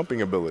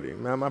 jumping ability.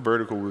 My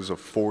vertical was a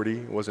 40,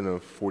 it wasn't a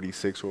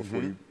 46 or a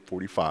 40,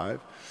 45.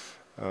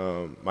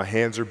 My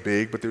hands are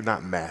big, but they're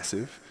not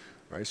massive,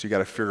 right? So you got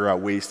to figure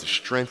out ways to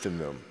strengthen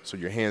them so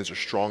your hands are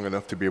strong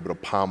enough to be able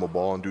to palm a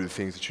ball and do the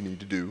things that you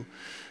need to do.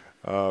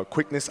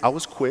 Quickness, I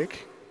was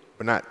quick,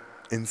 but not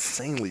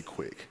insanely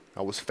quick.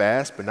 I was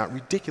fast, but not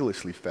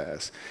ridiculously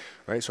fast,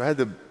 right? So I had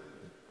to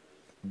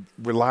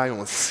rely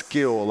on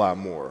skill a lot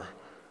more.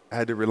 I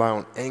had to rely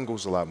on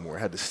angles a lot more. I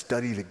had to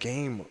study the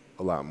game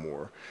a lot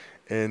more.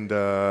 And,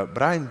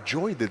 but I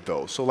enjoyed it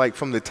though. So like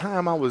from the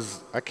time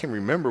I can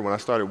remember when I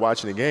started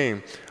watching the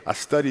game, I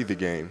studied the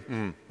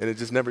game and it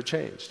just never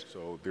changed.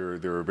 So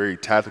there are very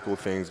tactical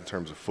things in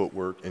terms of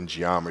footwork and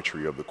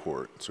geometry of the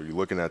court. So you're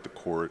looking at the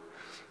court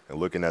and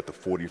looking at the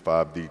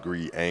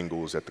 45-degree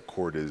angles that the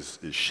court is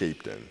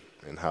shaped in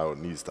and how it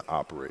needs to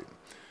operate.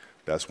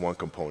 That's one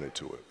component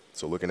to it.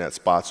 So looking at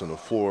spots on the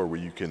floor where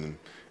you can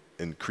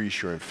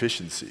increase your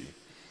efficiency.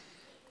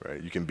 Right?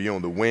 You can be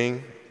on the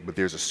wing, but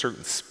there's a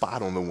certain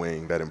spot on the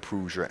wing that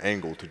improves your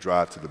angle to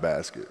drive to the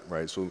basket,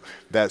 right? So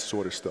that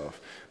sort of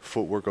stuff.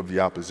 Footwork of the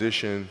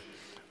opposition,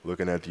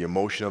 looking at the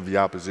emotion of the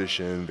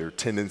opposition, their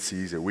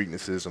tendencies, their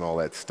weaknesses, and all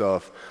that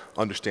stuff.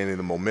 Understanding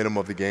the momentum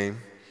of the game,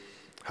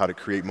 how to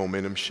create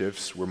momentum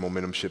shifts, where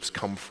momentum shifts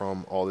come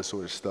from, all this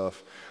sort of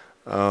stuff.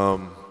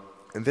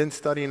 And then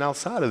studying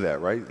outside of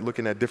that, right?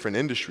 Looking at different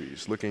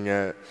industries, looking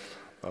at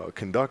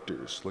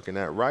conductors, looking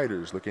at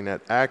writers, looking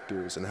at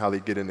actors and how they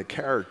get into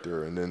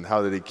character and then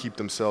how do they keep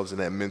themselves in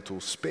that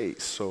mental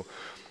space. So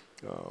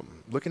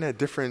looking at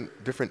different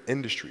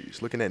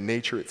industries, looking at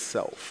nature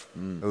itself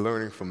and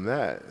learning from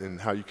that and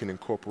how you can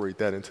incorporate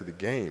that into the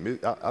game.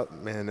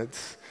 Man,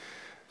 it's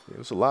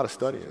a lot of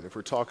studying. If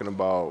we're talking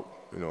about,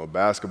 a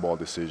basketball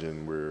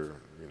decision where,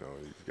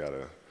 you've got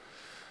to,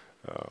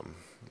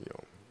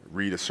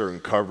 read a certain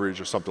coverage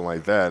or something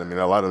like that,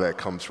 a lot of that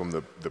comes from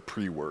the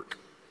pre-work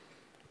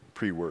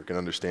and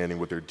understanding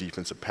what their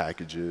defensive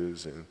package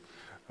is and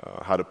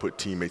how to put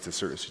teammates in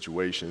certain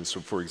situations.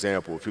 So for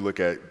example, if you look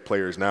at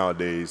players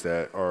nowadays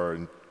that are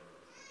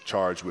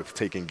charged with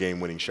taking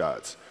game-winning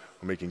shots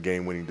or making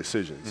game-winning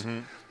decisions,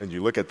 and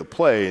you look at the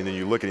play and then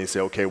you look at it and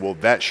say, okay, well,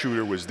 that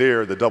shooter was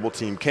there, the double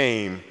team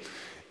came,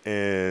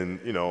 and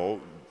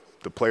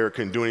the player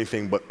couldn't do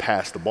anything but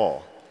pass the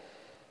ball,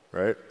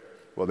 right?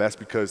 Well, that's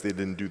because they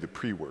didn't do the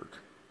pre-work.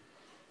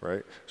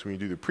 Right? So when you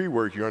do the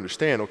pre-work, you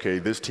understand, okay,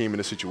 this team in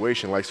this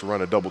situation likes to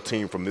run a double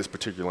team from this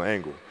particular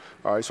angle.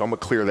 All right, so I'm going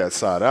to clear that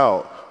side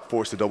out,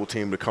 force the double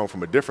team to come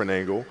from a different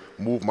angle,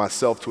 move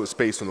myself to a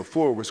space on the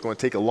floor where it's going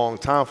to take a long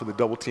time for the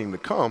double team to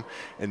come,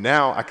 and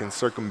now I can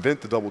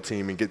circumvent the double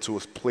team and get to a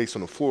place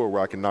on the floor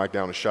where I can knock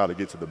down a shot or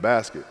get to the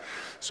basket.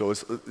 So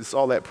it's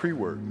all that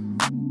pre-work.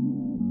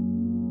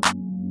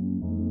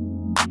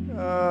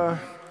 I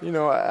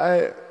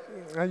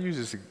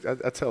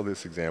tell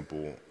this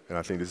example, and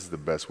I think this is the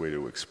best way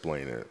to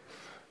explain it.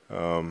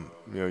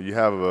 You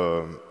have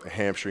a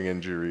hamstring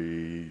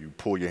injury, you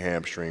pull your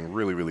hamstring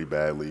really, really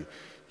badly, you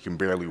can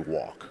barely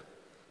walk,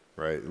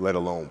 right? Let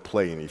alone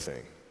play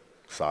anything.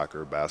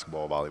 Soccer,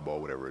 basketball,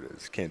 volleyball, whatever it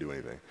is, can't do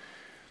anything.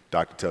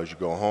 Doctor tells you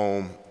go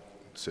home,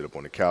 sit up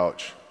on the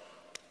couch,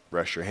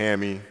 rest your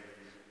hammy,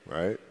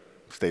 right?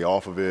 Stay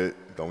off of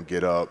it, don't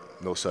get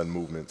up, no sudden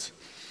movements.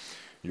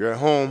 You're at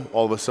home,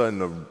 all of a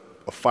sudden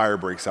a fire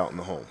breaks out in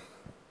the home,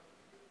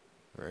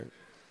 right?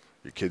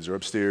 Your kids are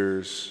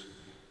upstairs,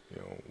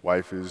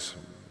 wife is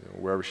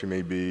wherever she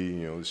may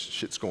be,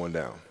 shit's going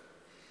down,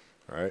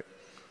 all right?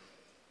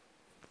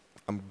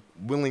 I'm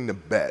willing to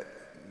bet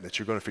that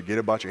you're going to forget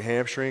about your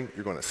hamstring,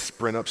 you're going to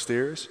sprint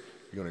upstairs,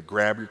 you're going to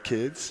grab your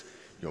kids,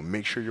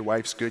 make sure your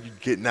wife's good, you're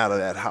getting out of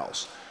that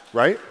house,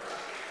 right?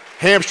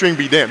 Hamstring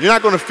be damned. You're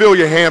not going to feel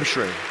your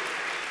hamstring,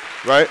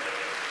 right?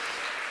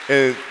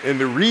 And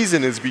the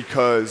reason is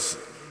because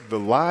the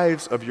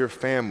lives of your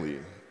family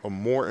are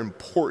more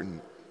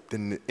important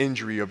than the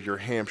injury of your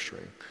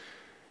hamstring.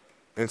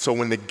 And so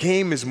when the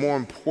game is more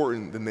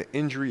important than the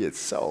injury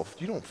itself,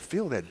 you don't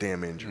feel that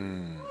damn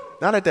injury.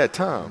 Not at that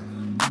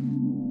time.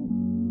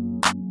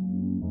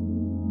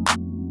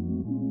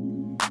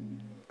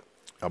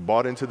 I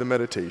bought into the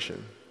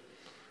meditation.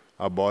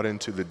 I bought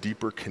into the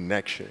deeper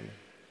connection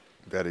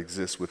that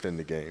exists within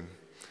the game.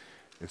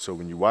 And so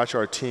when you watch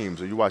our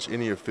teams, or you watch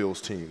any of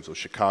Phil's teams, or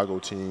Chicago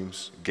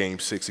teams, Game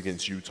 6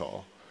 against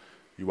Utah,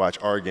 you watch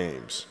our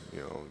games,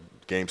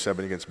 Game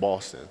 7 against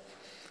Boston,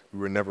 we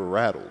were never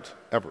rattled,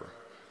 ever.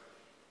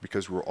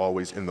 because we're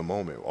always in the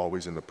moment,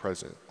 always in the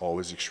present,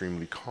 always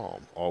extremely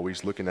calm,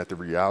 always looking at the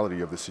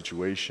reality of the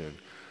situation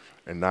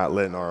and not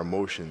letting our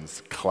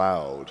emotions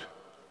cloud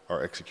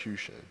our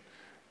execution.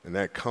 And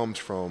that comes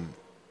from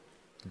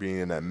being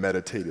in that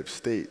meditative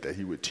state that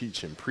he would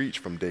teach and preach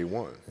from day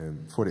one.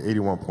 And for the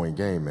 81-point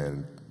game,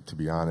 man, to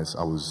be honest,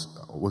 I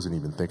wasn't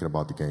even thinking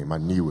about the game. My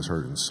knee was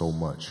hurting so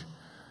much.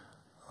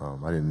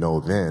 I didn't know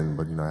then,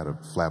 but I had a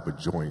flap of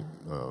joint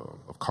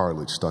of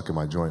cartilage stuck in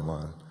my joint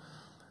line.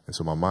 And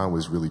so my mind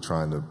was really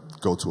trying to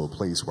go to a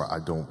place where I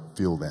don't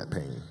feel that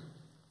pain.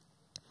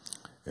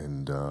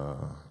 And the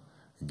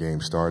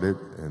game started,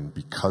 and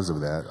because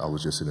of that, I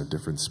was just in a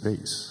different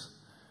space.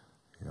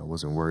 I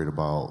wasn't worried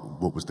about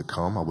what was to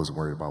come. I wasn't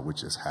worried about what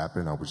just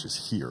happened. I was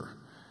just here.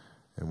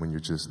 And when you're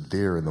just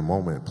there in the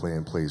moment,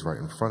 playing plays right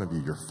in front of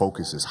you, your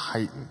focus is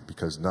heightened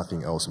because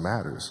nothing else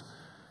matters.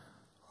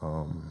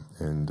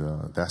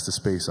 That's the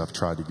space I've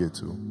tried to get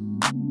to.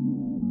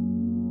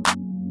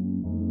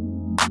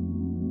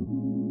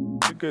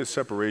 It's a good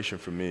separation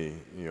for me,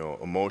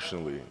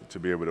 emotionally, to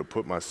be able to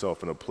put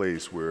myself in a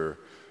place where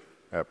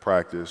at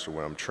practice or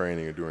when I'm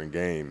training or during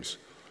games,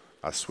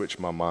 I switch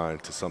my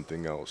mind to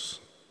something else.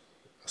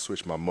 I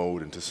switch my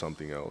mode into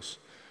something else,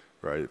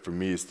 right? For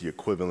me, it's the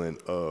equivalent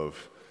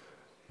of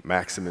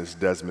Maximus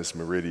Decimus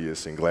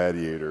Meridius in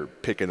Gladiator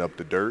picking up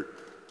the dirt,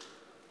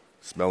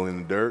 smelling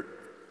the dirt.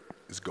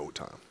 It's go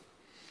time,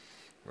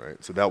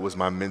 right? So that was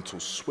my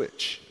mental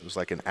switch. It was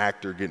like an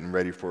actor getting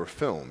ready for a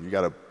film. You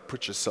got to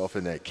put yourself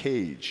in that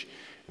cage.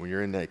 When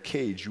you're in that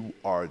cage, you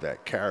are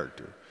that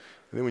character.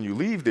 And then when you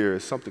leave there,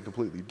 it's something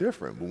completely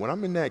different. But when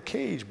I'm in that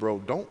cage, bro,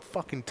 don't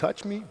fucking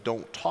touch me.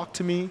 Don't talk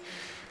to me.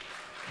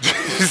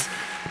 Just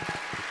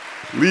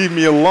leave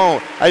me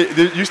alone.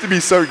 There used to be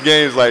certain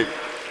games,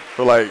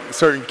 for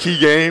certain key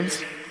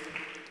games.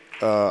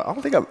 I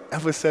don't think I've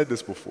ever said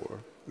this before.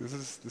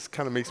 This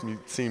kind of makes me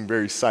seem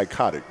very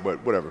psychotic,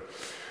 but whatever.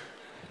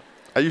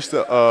 I used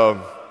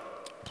to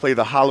play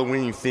the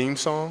Halloween theme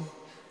song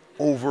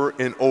over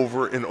and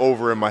over and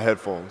over in my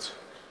headphones.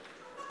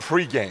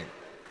 Pre-game.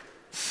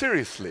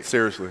 Seriously.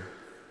 Seriously.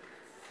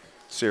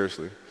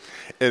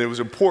 And it was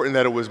important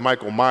that it was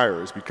Michael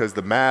Myers because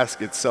the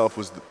mask itself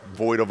was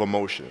void of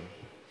emotion.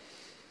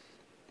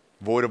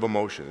 Void of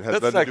emotion. It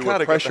has nothing to do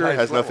with pressure, it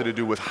has nothing to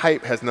do with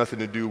hype, has nothing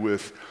to do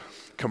with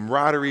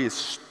camaraderie. It's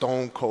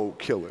stone cold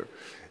killer.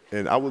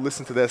 And I would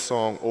listen to that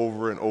song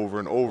over and over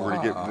and over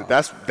again.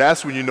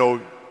 That's when you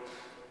know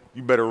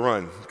you better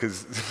run,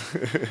 because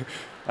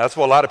that's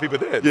what a lot of people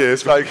did. Yeah,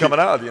 it's probably coming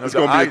out. It's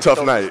going to be a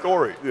tough night.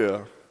 Yeah.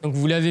 Donc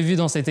vous l'avez vu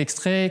dans cet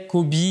extrait,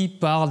 Kobe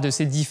parle de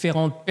ses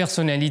différentes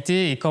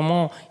personnalités et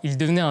comment il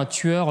devenait un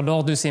tueur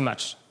lors de ses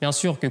matchs. Bien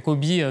sûr que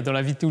Kobe, dans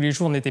la vie de tous les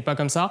jours, n'était pas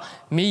comme ça,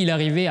 mais il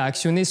arrivait à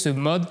actionner ce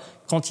mode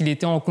quand il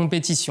était en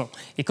compétition.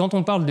 Et quand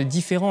je parle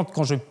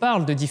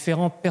de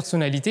différentes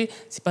personnalités,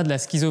 c'est pas de la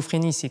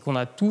schizophrénie, c'est qu'on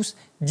a tous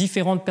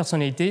différentes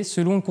personnalités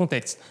selon le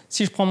contexte.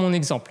 Si je prends mon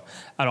exemple,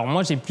 alors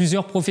moi j'ai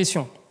plusieurs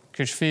professions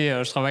que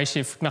je travaille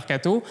chez Foot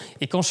Mercato,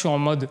 et quand je suis en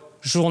mode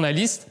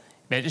journaliste,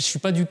 je ne suis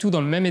pas du tout dans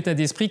le même état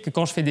d'esprit que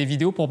quand je fais des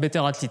vidéos pour Better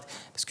Athlete.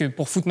 Parce que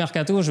pour Foot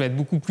Mercato, je vais être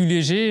beaucoup plus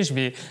léger, je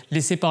vais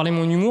laisser parler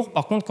mon humour.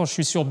 Par contre, quand je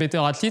suis sur Better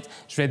Athlete,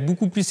 je vais être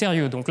beaucoup plus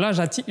sérieux. Donc là,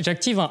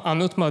 j'active un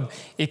autre mode.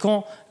 Et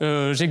quand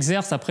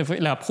j'exerce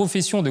la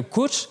profession de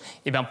coach,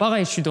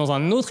 pareil, je suis dans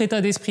un autre état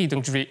d'esprit.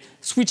 Donc je vais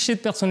switcher de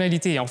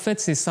personnalité. Et en fait,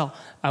 c'est ça,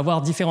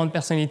 avoir différentes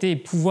personnalités et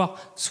pouvoir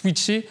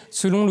switcher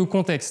selon le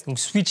contexte. Donc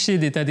switcher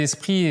d'état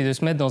d'esprit et de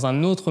se mettre dans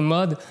un autre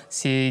mode,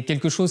 c'est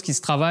quelque chose qui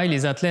se travaille.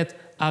 Les athlètes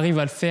arrivent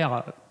à le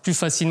faire plus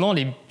facilement,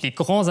 les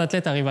grands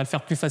athlètes arrivent à le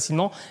faire plus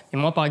facilement. Et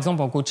moi, par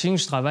exemple, en coaching,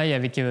 je travaille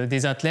avec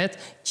des athlètes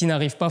qui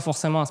n'arrivent pas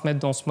forcément à se mettre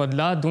dans ce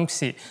mode-là. Donc,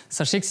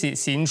 sachez que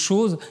c'est une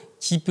chose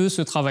qui peut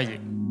se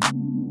travailler.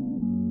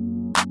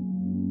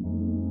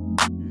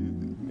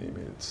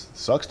 It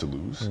sucks to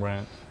lose,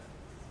 right?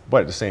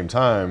 But at the same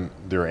time,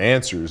 there are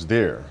answers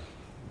there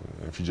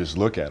if you just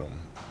look at them.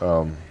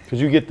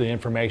 Because you get the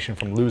information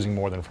from losing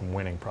more than from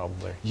winning,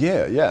 probably.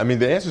 Yeah. I mean,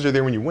 the answers are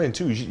there when you win,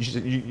 too.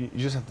 You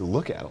just have to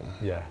look at them.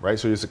 Yeah. Right?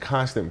 So it's a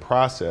constant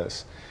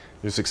process.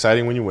 It's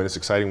exciting when you win. It's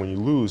exciting when you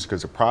lose,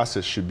 because the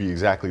process should be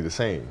exactly the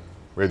same,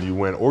 whether you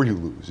win or you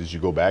lose. As you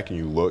go back and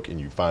you look and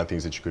you find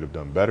things that you could have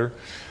done better.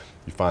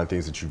 You find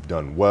things that you've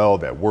done well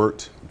that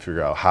worked. You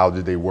figure out how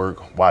did they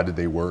work, why did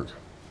they work,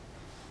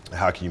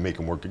 how can you make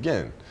them work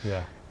again.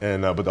 Yeah.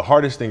 And but the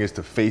hardest thing is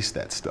to face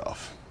that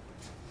stuff.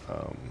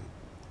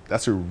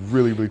 That's a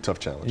really, really tough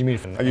challenge. I'll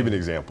give you an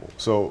example.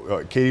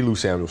 So Katie Lou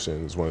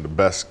Samuelson is one of the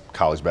best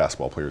college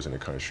basketball players in the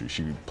country.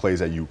 She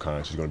plays at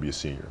UConn. She's going to be a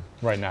senior.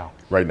 Right now.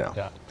 Right now.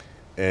 Yeah.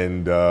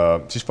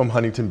 And she's from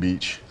Huntington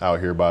Beach, out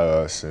here by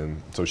us.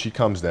 And so she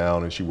comes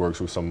down and she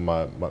works with some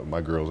of my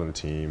girls on the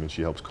team, and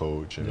she helps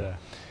coach.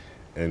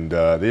 And,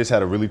 they just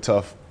had a really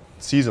tough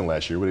season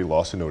last year where they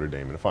lost to Notre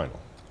Dame in the final.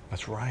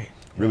 That's right.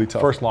 Really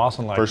tough. First loss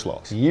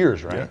in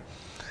years, right? Yeah.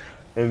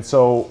 And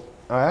so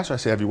I asked her, I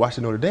said, have you watched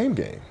the Notre Dame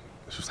game?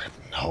 She was like,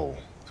 no.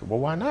 I said, well,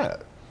 why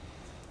not? I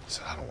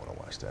said, I don't want to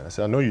watch that. I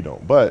said, I know you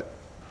don't, but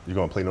you're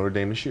going to play Notre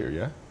Dame this year,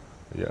 yeah?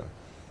 Yeah.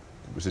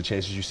 What's the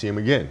chances you see him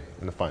again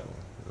in the final?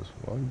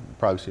 Well, you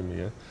probably see him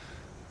again.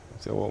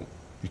 I said, well,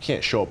 you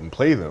can't show up and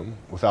play them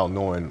without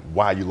knowing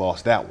why you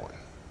lost that one,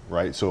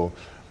 right? So,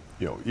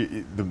 you know,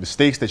 the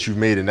mistakes that you've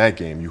made in that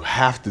game, you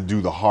have to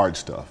do the hard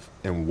stuff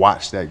and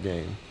watch that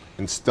game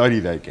and study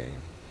that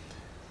game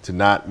to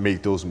not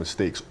make those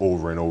mistakes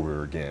over and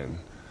over again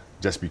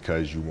just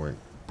because you weren't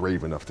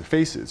brave enough to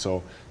face it.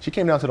 So she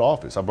came down to the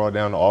office. I brought her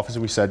down to the office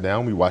and we sat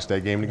down, we watched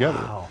that game together.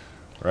 Wow.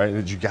 Right?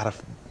 And you gotta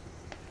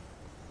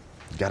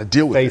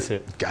deal with it. Face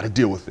it. You gotta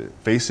deal with it.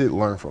 Face it,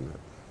 learn from it.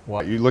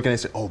 Wow. You're looking and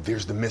say, oh,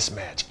 there's the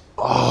mismatch.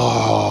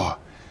 Oh,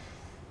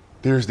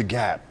 there's the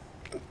gap.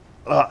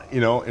 You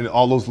know, and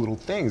all those little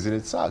things, and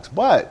it sucks.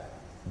 But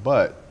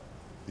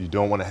you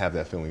don't want to have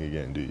that feeling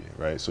again, do you?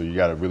 Right? So you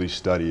got to really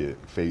study it,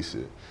 face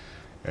it,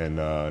 and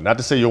not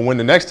to say you'll win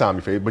the next time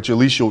you face it, but at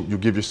least you'll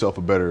give yourself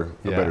a better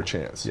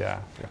chance.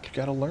 Yeah. You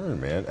got to learn,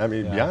 man. I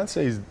mean,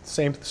 Beyonce's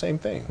the same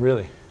thing.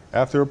 Really?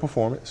 After a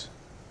performance,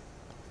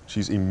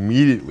 she's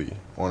immediately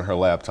on her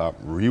laptop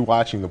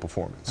rewatching the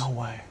performance. No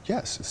way.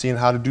 Yes, seeing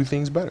how to do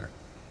things better.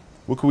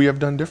 What could we have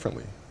done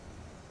differently?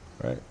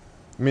 Right?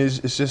 I mean, it's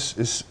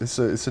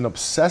an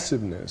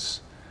obsessiveness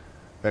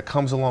that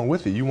comes along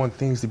with it. You want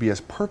things to be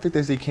as perfect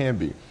as they can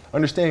be,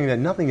 understanding that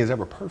nothing is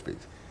ever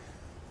perfect.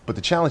 But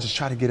the challenge is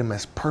try to get them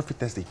as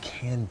perfect as they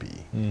can be.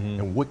 Mm-hmm.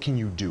 And what can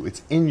you do?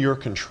 It's in your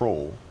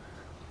control.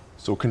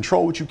 So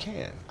control what you can.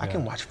 Yeah. I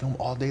can watch film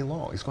all day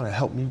long. It's going to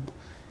help me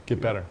get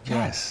better.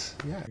 Yes.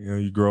 Yeah. You know,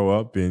 you grow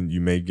up and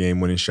you make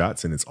game-winning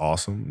shots and it's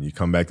awesome. And you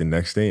come back the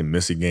next day and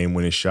miss a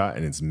game-winning shot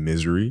and it's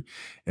misery.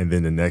 And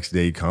then the next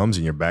day comes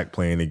and you're back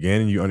playing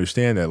again. And you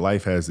understand that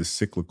life has this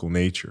cyclical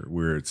nature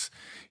where it's,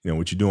 you know,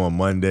 what you do on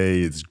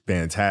Monday is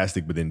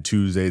fantastic, but then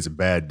Tuesday is a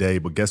bad day.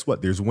 But guess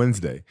what? There's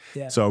Wednesday.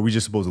 Yeah. So are we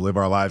just supposed to live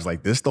our lives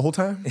like this the whole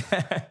time?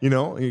 You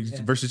know,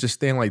 versus just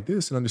staying like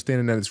this and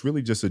understanding that it's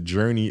really just a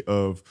journey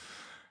of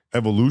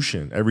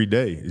evolution every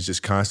day. It's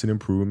just constant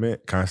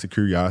improvement, constant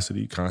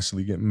curiosity,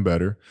 constantly getting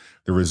better.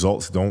 The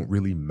results don't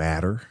really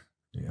matter.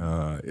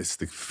 It's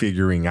the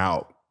figuring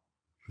out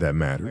that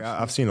matters.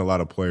 I've seen a lot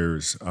of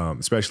players,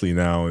 especially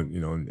now, you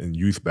know, in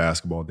youth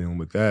basketball, dealing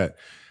with that.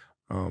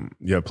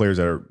 You have players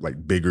that are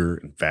like bigger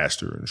and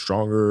faster and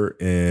stronger,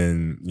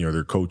 and you know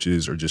their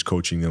coaches are just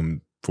coaching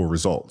them for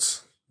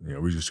results. You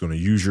know, we're just going to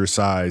use your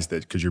size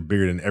because you're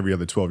bigger than every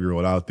other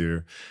 12-year-old out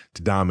there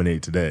to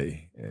dominate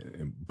today,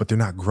 but they're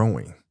not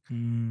growing.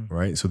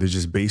 Right? So they're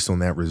just based on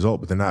that result,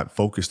 but they're not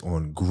focused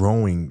on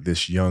growing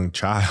this young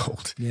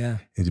child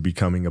into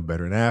becoming a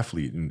better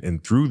athlete.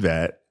 And through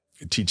that,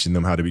 teaching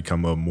them how to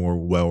become a more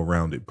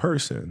well-rounded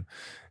person.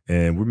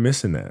 And we're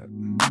missing that.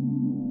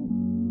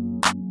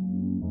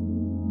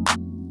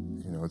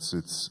 You know,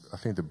 I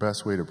think the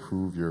best way to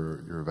prove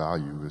your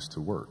value is to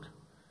work,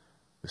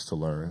 is to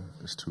learn,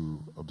 is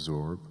to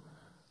absorb,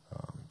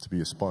 to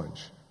be a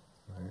sponge.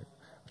 Right?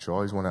 But you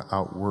always want to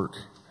outwork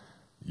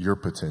your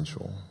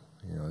potential.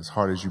 You know, as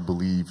hard as you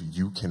believe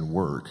you can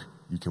work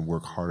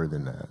harder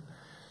than that.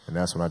 And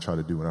that's what I tried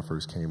to do when I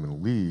first came in the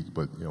league.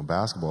 But, you know,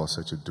 basketball is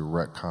such a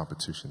direct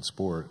competition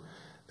sport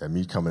that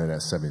me coming in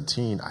at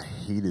 17, I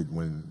hated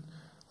when,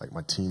 like,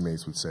 my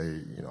teammates would say,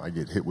 you know, I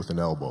get hit with an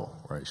elbow,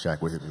 right?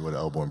 Shaq would hit me with an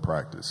elbow in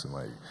practice. And,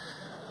 like,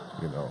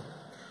 you know,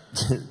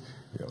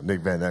 Nick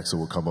Van Exel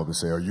would come up and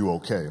say, are you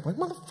okay? I'm like,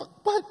 motherfucker,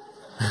 what?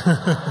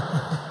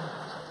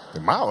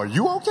 Mao, are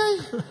you okay?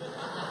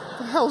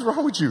 What the hell's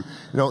wrong with you?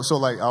 You know, so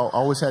like I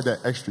always had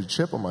that extra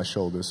chip on my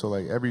shoulder. So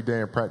like every day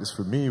in practice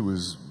for me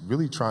was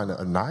really trying to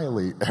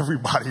annihilate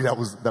everybody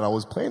that I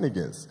was playing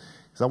against.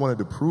 Because I wanted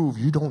to prove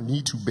you don't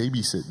need to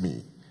babysit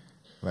me.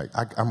 Like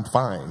I'm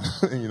fine,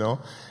 you know?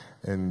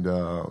 And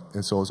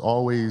so it's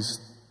always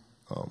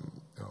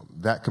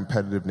that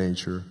competitive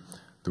nature,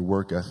 the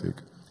work ethic,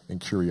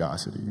 and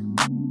curiosity.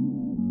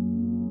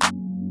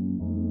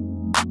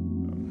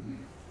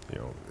 You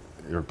know,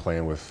 you're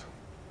playing with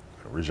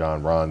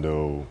Rajon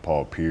Rondo,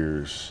 Paul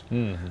Pierce,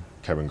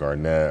 Kevin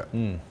Garnett,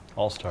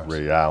 all-stars,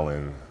 Ray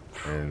Allen,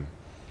 and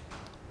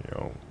you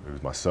know it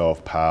was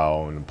myself,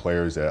 Powell, and the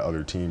players that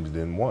other teams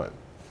didn't want.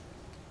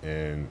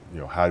 And you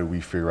know, how do we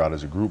figure out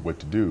as a group what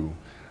to do?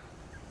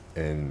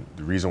 And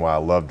the reason why I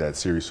loved that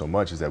series so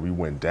much is that we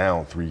went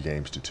down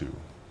 3-2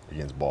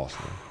 against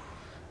Boston,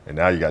 and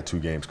now you got 2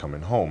 games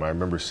coming home. I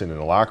remember sitting in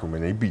the locker room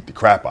and they beat the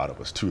crap out of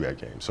us too that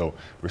game. So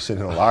we're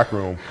sitting in the locker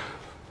room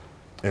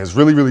and it's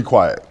really, really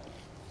quiet.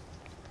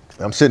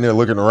 I'm sitting there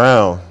looking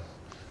around,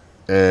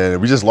 and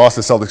we just lost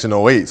the Celtics in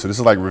 08, so this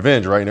is like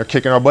revenge, right? And they're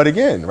kicking our butt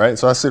again, right?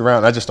 So I sit around,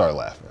 and I just started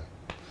laughing.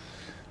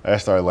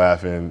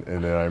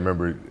 And then I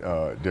remember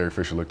Derek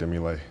Fisher looked at me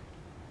like,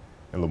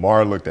 and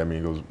Lamar looked at me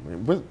and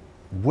goes,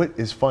 what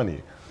is funny?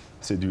 I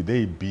said, dude,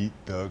 they beat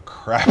the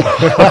crap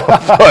out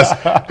of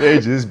us.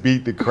 They just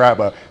beat the crap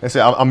out. I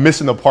said, I'm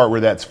missing the part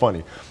where that's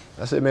funny.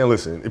 I said, man,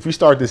 listen, if we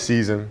start this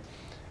season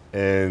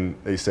and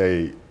they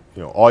say,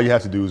 you know, all you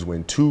have to do is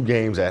win 2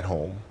 games at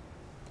home,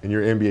 and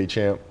you're NBA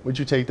champ, would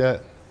you take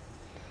that?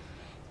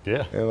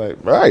 Yeah. And like,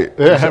 right.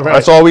 Yeah, right.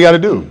 That's all we got to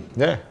do.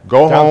 Yeah.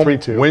 Go Down home,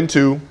 3-2. win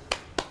 2.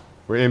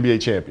 We're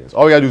NBA champions.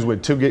 All we got to do is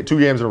win two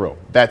games in a row.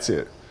 That's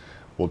it.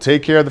 We'll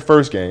take care of the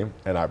first game,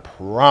 and I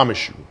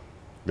promise you,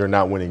 they're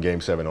not winning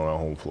game 7 on our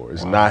home floor.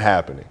 It's not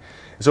happening.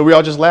 And so we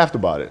all just laughed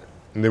about it.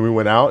 And then we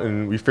went out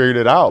and we figured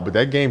it out. But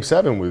that game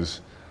 7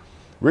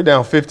 we're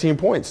down 15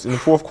 points in the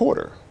 4th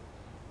quarter,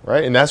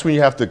 right? And that's when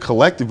you have to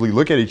collectively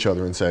look at each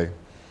other and say,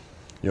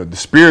 the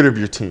spirit of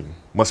your team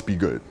must be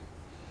good.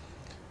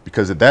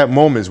 Because at that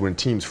moment is when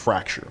teams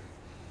fracture.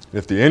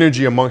 If the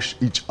energy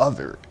amongst each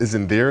other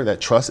isn't there, that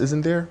trust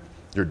isn't there,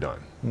 you're done.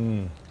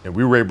 And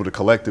we were able to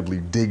collectively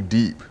dig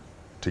deep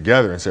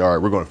together and say, all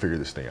right, we're going to figure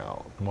this thing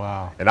out.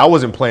 Wow. And I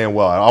wasn't playing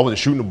well. I wasn't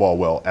shooting the ball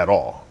well at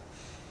all.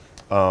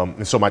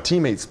 And so my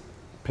teammates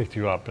picked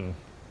you up and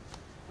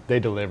they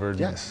delivered.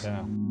 Yes.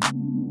 Yeah. I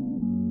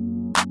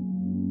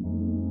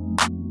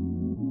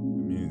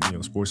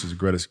mean, sports is the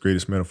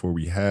greatest metaphor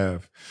we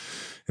have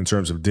in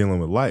terms of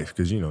dealing with life.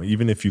 Because,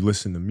 even if you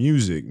listen to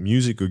music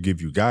will give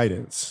you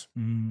guidance,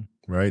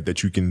 right?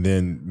 That you can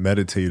then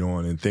meditate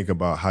on and think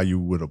about how you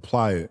would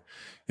apply it.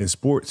 In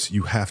sports,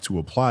 you have to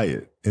apply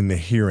it in the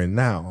here and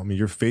now. I mean,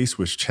 you're faced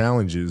with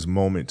challenges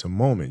moment to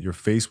moment. You're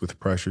faced with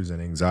pressures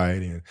and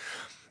anxiety and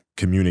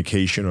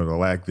communication or the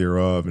lack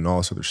thereof and all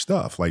this other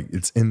stuff. Like,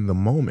 it's in the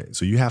moment.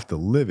 So you have to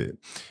live it.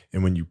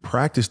 And when you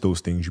practice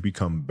those things, you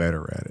become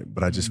better at it.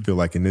 But I just feel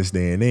like in this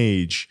day and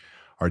age,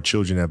 our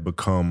children have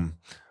become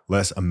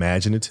less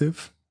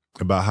imaginative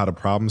about how to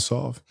problem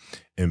solve.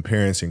 And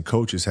parents and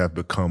coaches have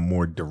become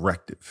more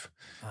directive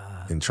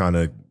in trying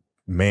to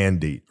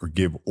mandate or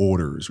give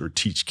orders or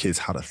teach kids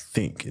how to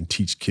think and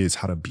teach kids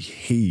how to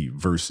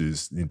behave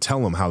and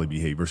tell them how to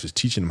behave versus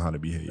teaching them how to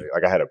behave.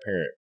 Like, I had a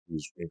parent who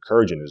was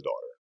encouraging his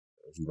daughter.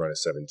 He was running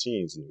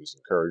 17s and he was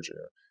encouraging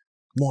her.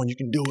 Come on, you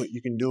can do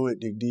it,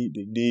 dig deep,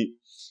 dig deep.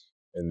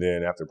 And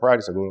then after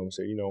practice, I go to him and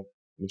say,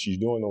 when she's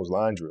doing those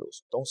line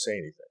drills, don't say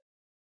anything.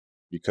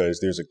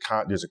 Because there's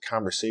a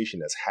conversation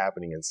that's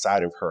happening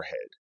inside of her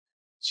head.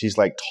 She's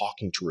like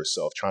talking to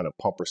herself, trying to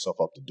pump herself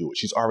up to do it.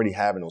 She's already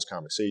having those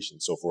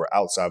conversations. So for an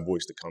outside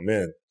voice to come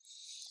in,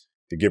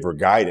 to give her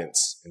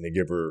guidance and to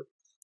give her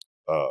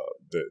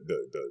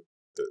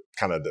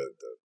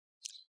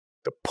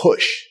the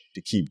push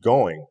to keep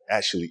going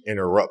actually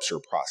interrupts her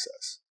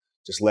process.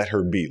 Just let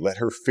her be. Let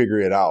her figure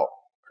it out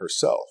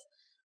herself.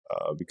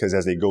 Because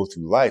as they go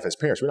through life, as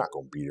parents, we're not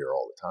going to be there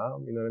all the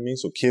time. You know what I mean?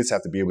 So kids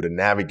have to be able to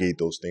navigate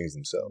those things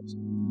themselves.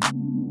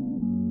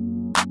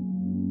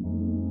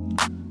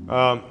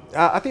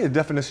 I think the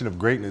definition of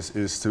greatness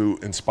is to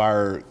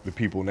inspire the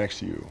people next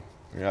to you.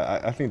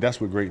 I think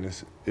that's what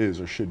greatness is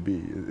or should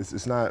be.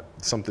 It's not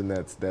something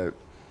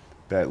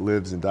that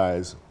lives and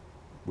dies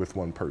with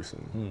one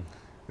person.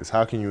 It's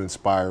how can you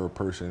inspire a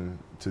person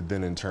to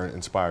then in turn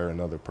inspire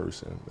another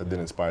person that then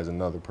inspires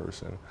another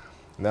person.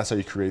 And that's how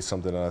you create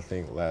something that I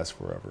think lasts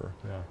forever.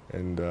 Yeah.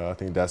 And I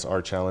think that's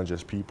our challenge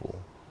as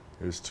people,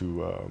 is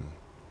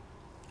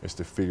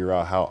to figure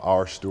out how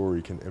our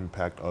story can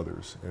impact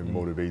others and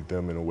motivate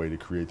them in a way to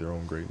create their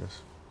own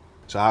greatness.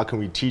 So how can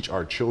we teach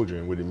our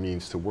children what it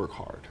means to work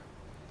hard?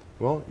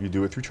 Well, you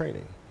do it through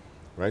training,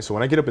 right? So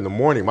when I get up in the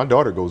morning, my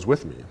daughter goes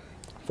with me.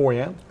 4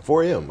 a.m.?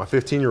 4 a.m. My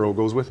 15-year-old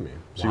goes with me.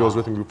 She goes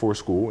with me before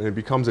school, and it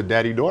becomes a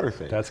daddy-daughter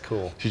thing. That's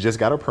cool. She just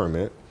got a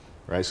permit,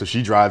 right? So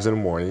she drives in the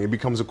morning. It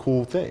becomes a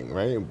cool thing,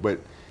 right? But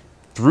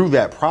through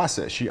that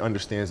process, she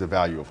understands the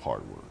value of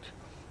hard work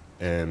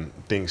and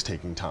things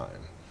taking time.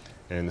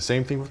 And the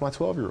same thing with my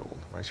 12-year-old,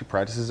 right? She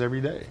practices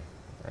every day,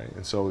 right?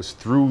 And so it's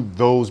through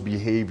those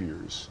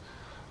behaviors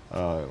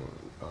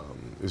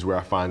is where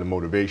I find the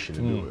motivation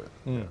to do it.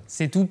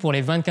 C'est tout pour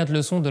les 24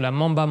 leçons de la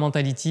Mamba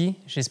Mentality.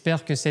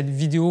 J'espère que cette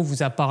vidéo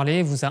vous a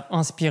parlé, vous a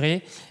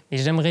inspiré. Et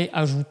j'aimerais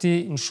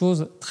ajouter une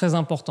chose très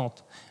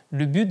importante.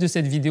 Le but de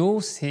cette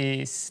vidéo,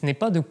 ce n'est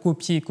pas de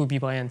copier Kobe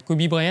Bryant.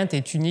 Kobe Bryant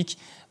est unique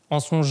en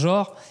son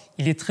genre.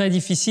 Il est très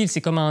difficile,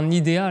 c'est comme un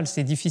idéal.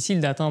 C'est difficile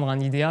d'atteindre un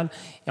idéal.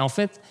 Et en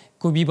fait,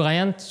 Kobe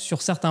Bryant,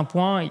 sur certains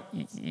points,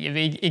 il y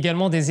avait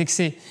également des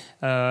excès.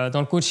 Dans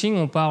le coaching,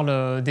 on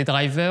parle des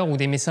drivers ou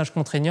des messages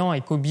contraignants.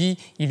 Et Kobe,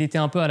 il était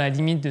un peu à la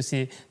limite de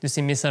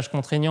ces messages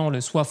contraignants.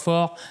 Le sois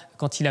fort,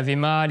 quand il avait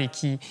mal et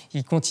qu'il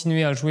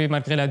continuait à jouer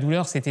malgré la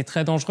douleur, c'était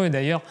très dangereux.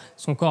 D'ailleurs,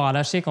 son corps a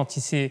lâché quand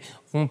il s'est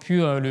rompu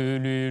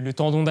le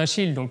tendon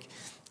d'Achille. Donc,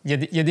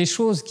 il y a des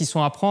choses qui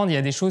sont à prendre, il y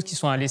a des choses qui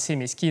sont à laisser.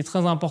 Mais ce qui est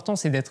très important,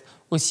 c'est d'être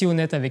aussi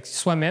honnête avec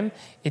soi-même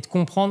et de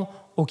comprendre,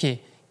 OK,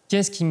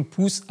 qu'est-ce qui me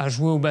pousse à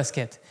jouer au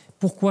basket?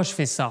 Pourquoi je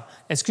fais ça?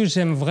 Est-ce que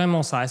j'aime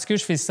vraiment ça? Est-ce que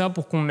je fais ça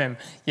pour qu'on m'aime?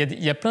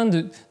 Il y a plein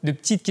de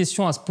petites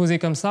questions à se poser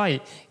comme ça.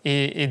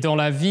 Et dans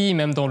la vie,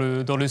 même dans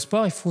le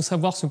sport, il faut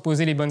savoir se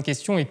poser les bonnes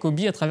questions. Et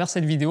Kobe, à travers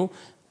cette vidéo,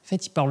 en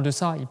fait, il parle de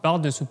ça. Il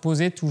parle de se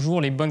poser toujours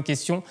les bonnes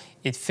questions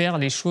et de faire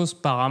les choses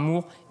par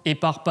amour et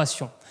par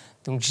passion.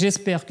 Donc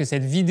j'espère que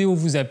cette vidéo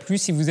vous a plu.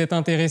 Si vous êtes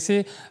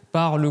intéressé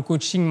par le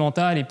coaching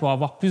mental et pour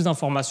avoir plus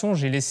d'informations,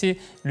 j'ai laissé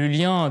le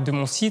lien de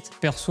mon site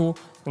perso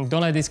donc dans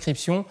la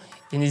description.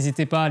 Et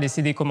n'hésitez pas à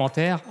laisser des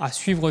commentaires, à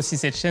suivre aussi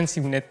cette chaîne si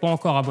vous n'êtes pas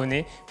encore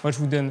abonné. Moi, je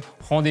vous donne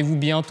rendez-vous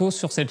bientôt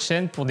sur cette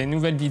chaîne pour des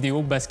nouvelles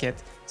vidéos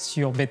basket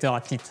sur Better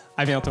Athlete.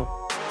 À bientôt.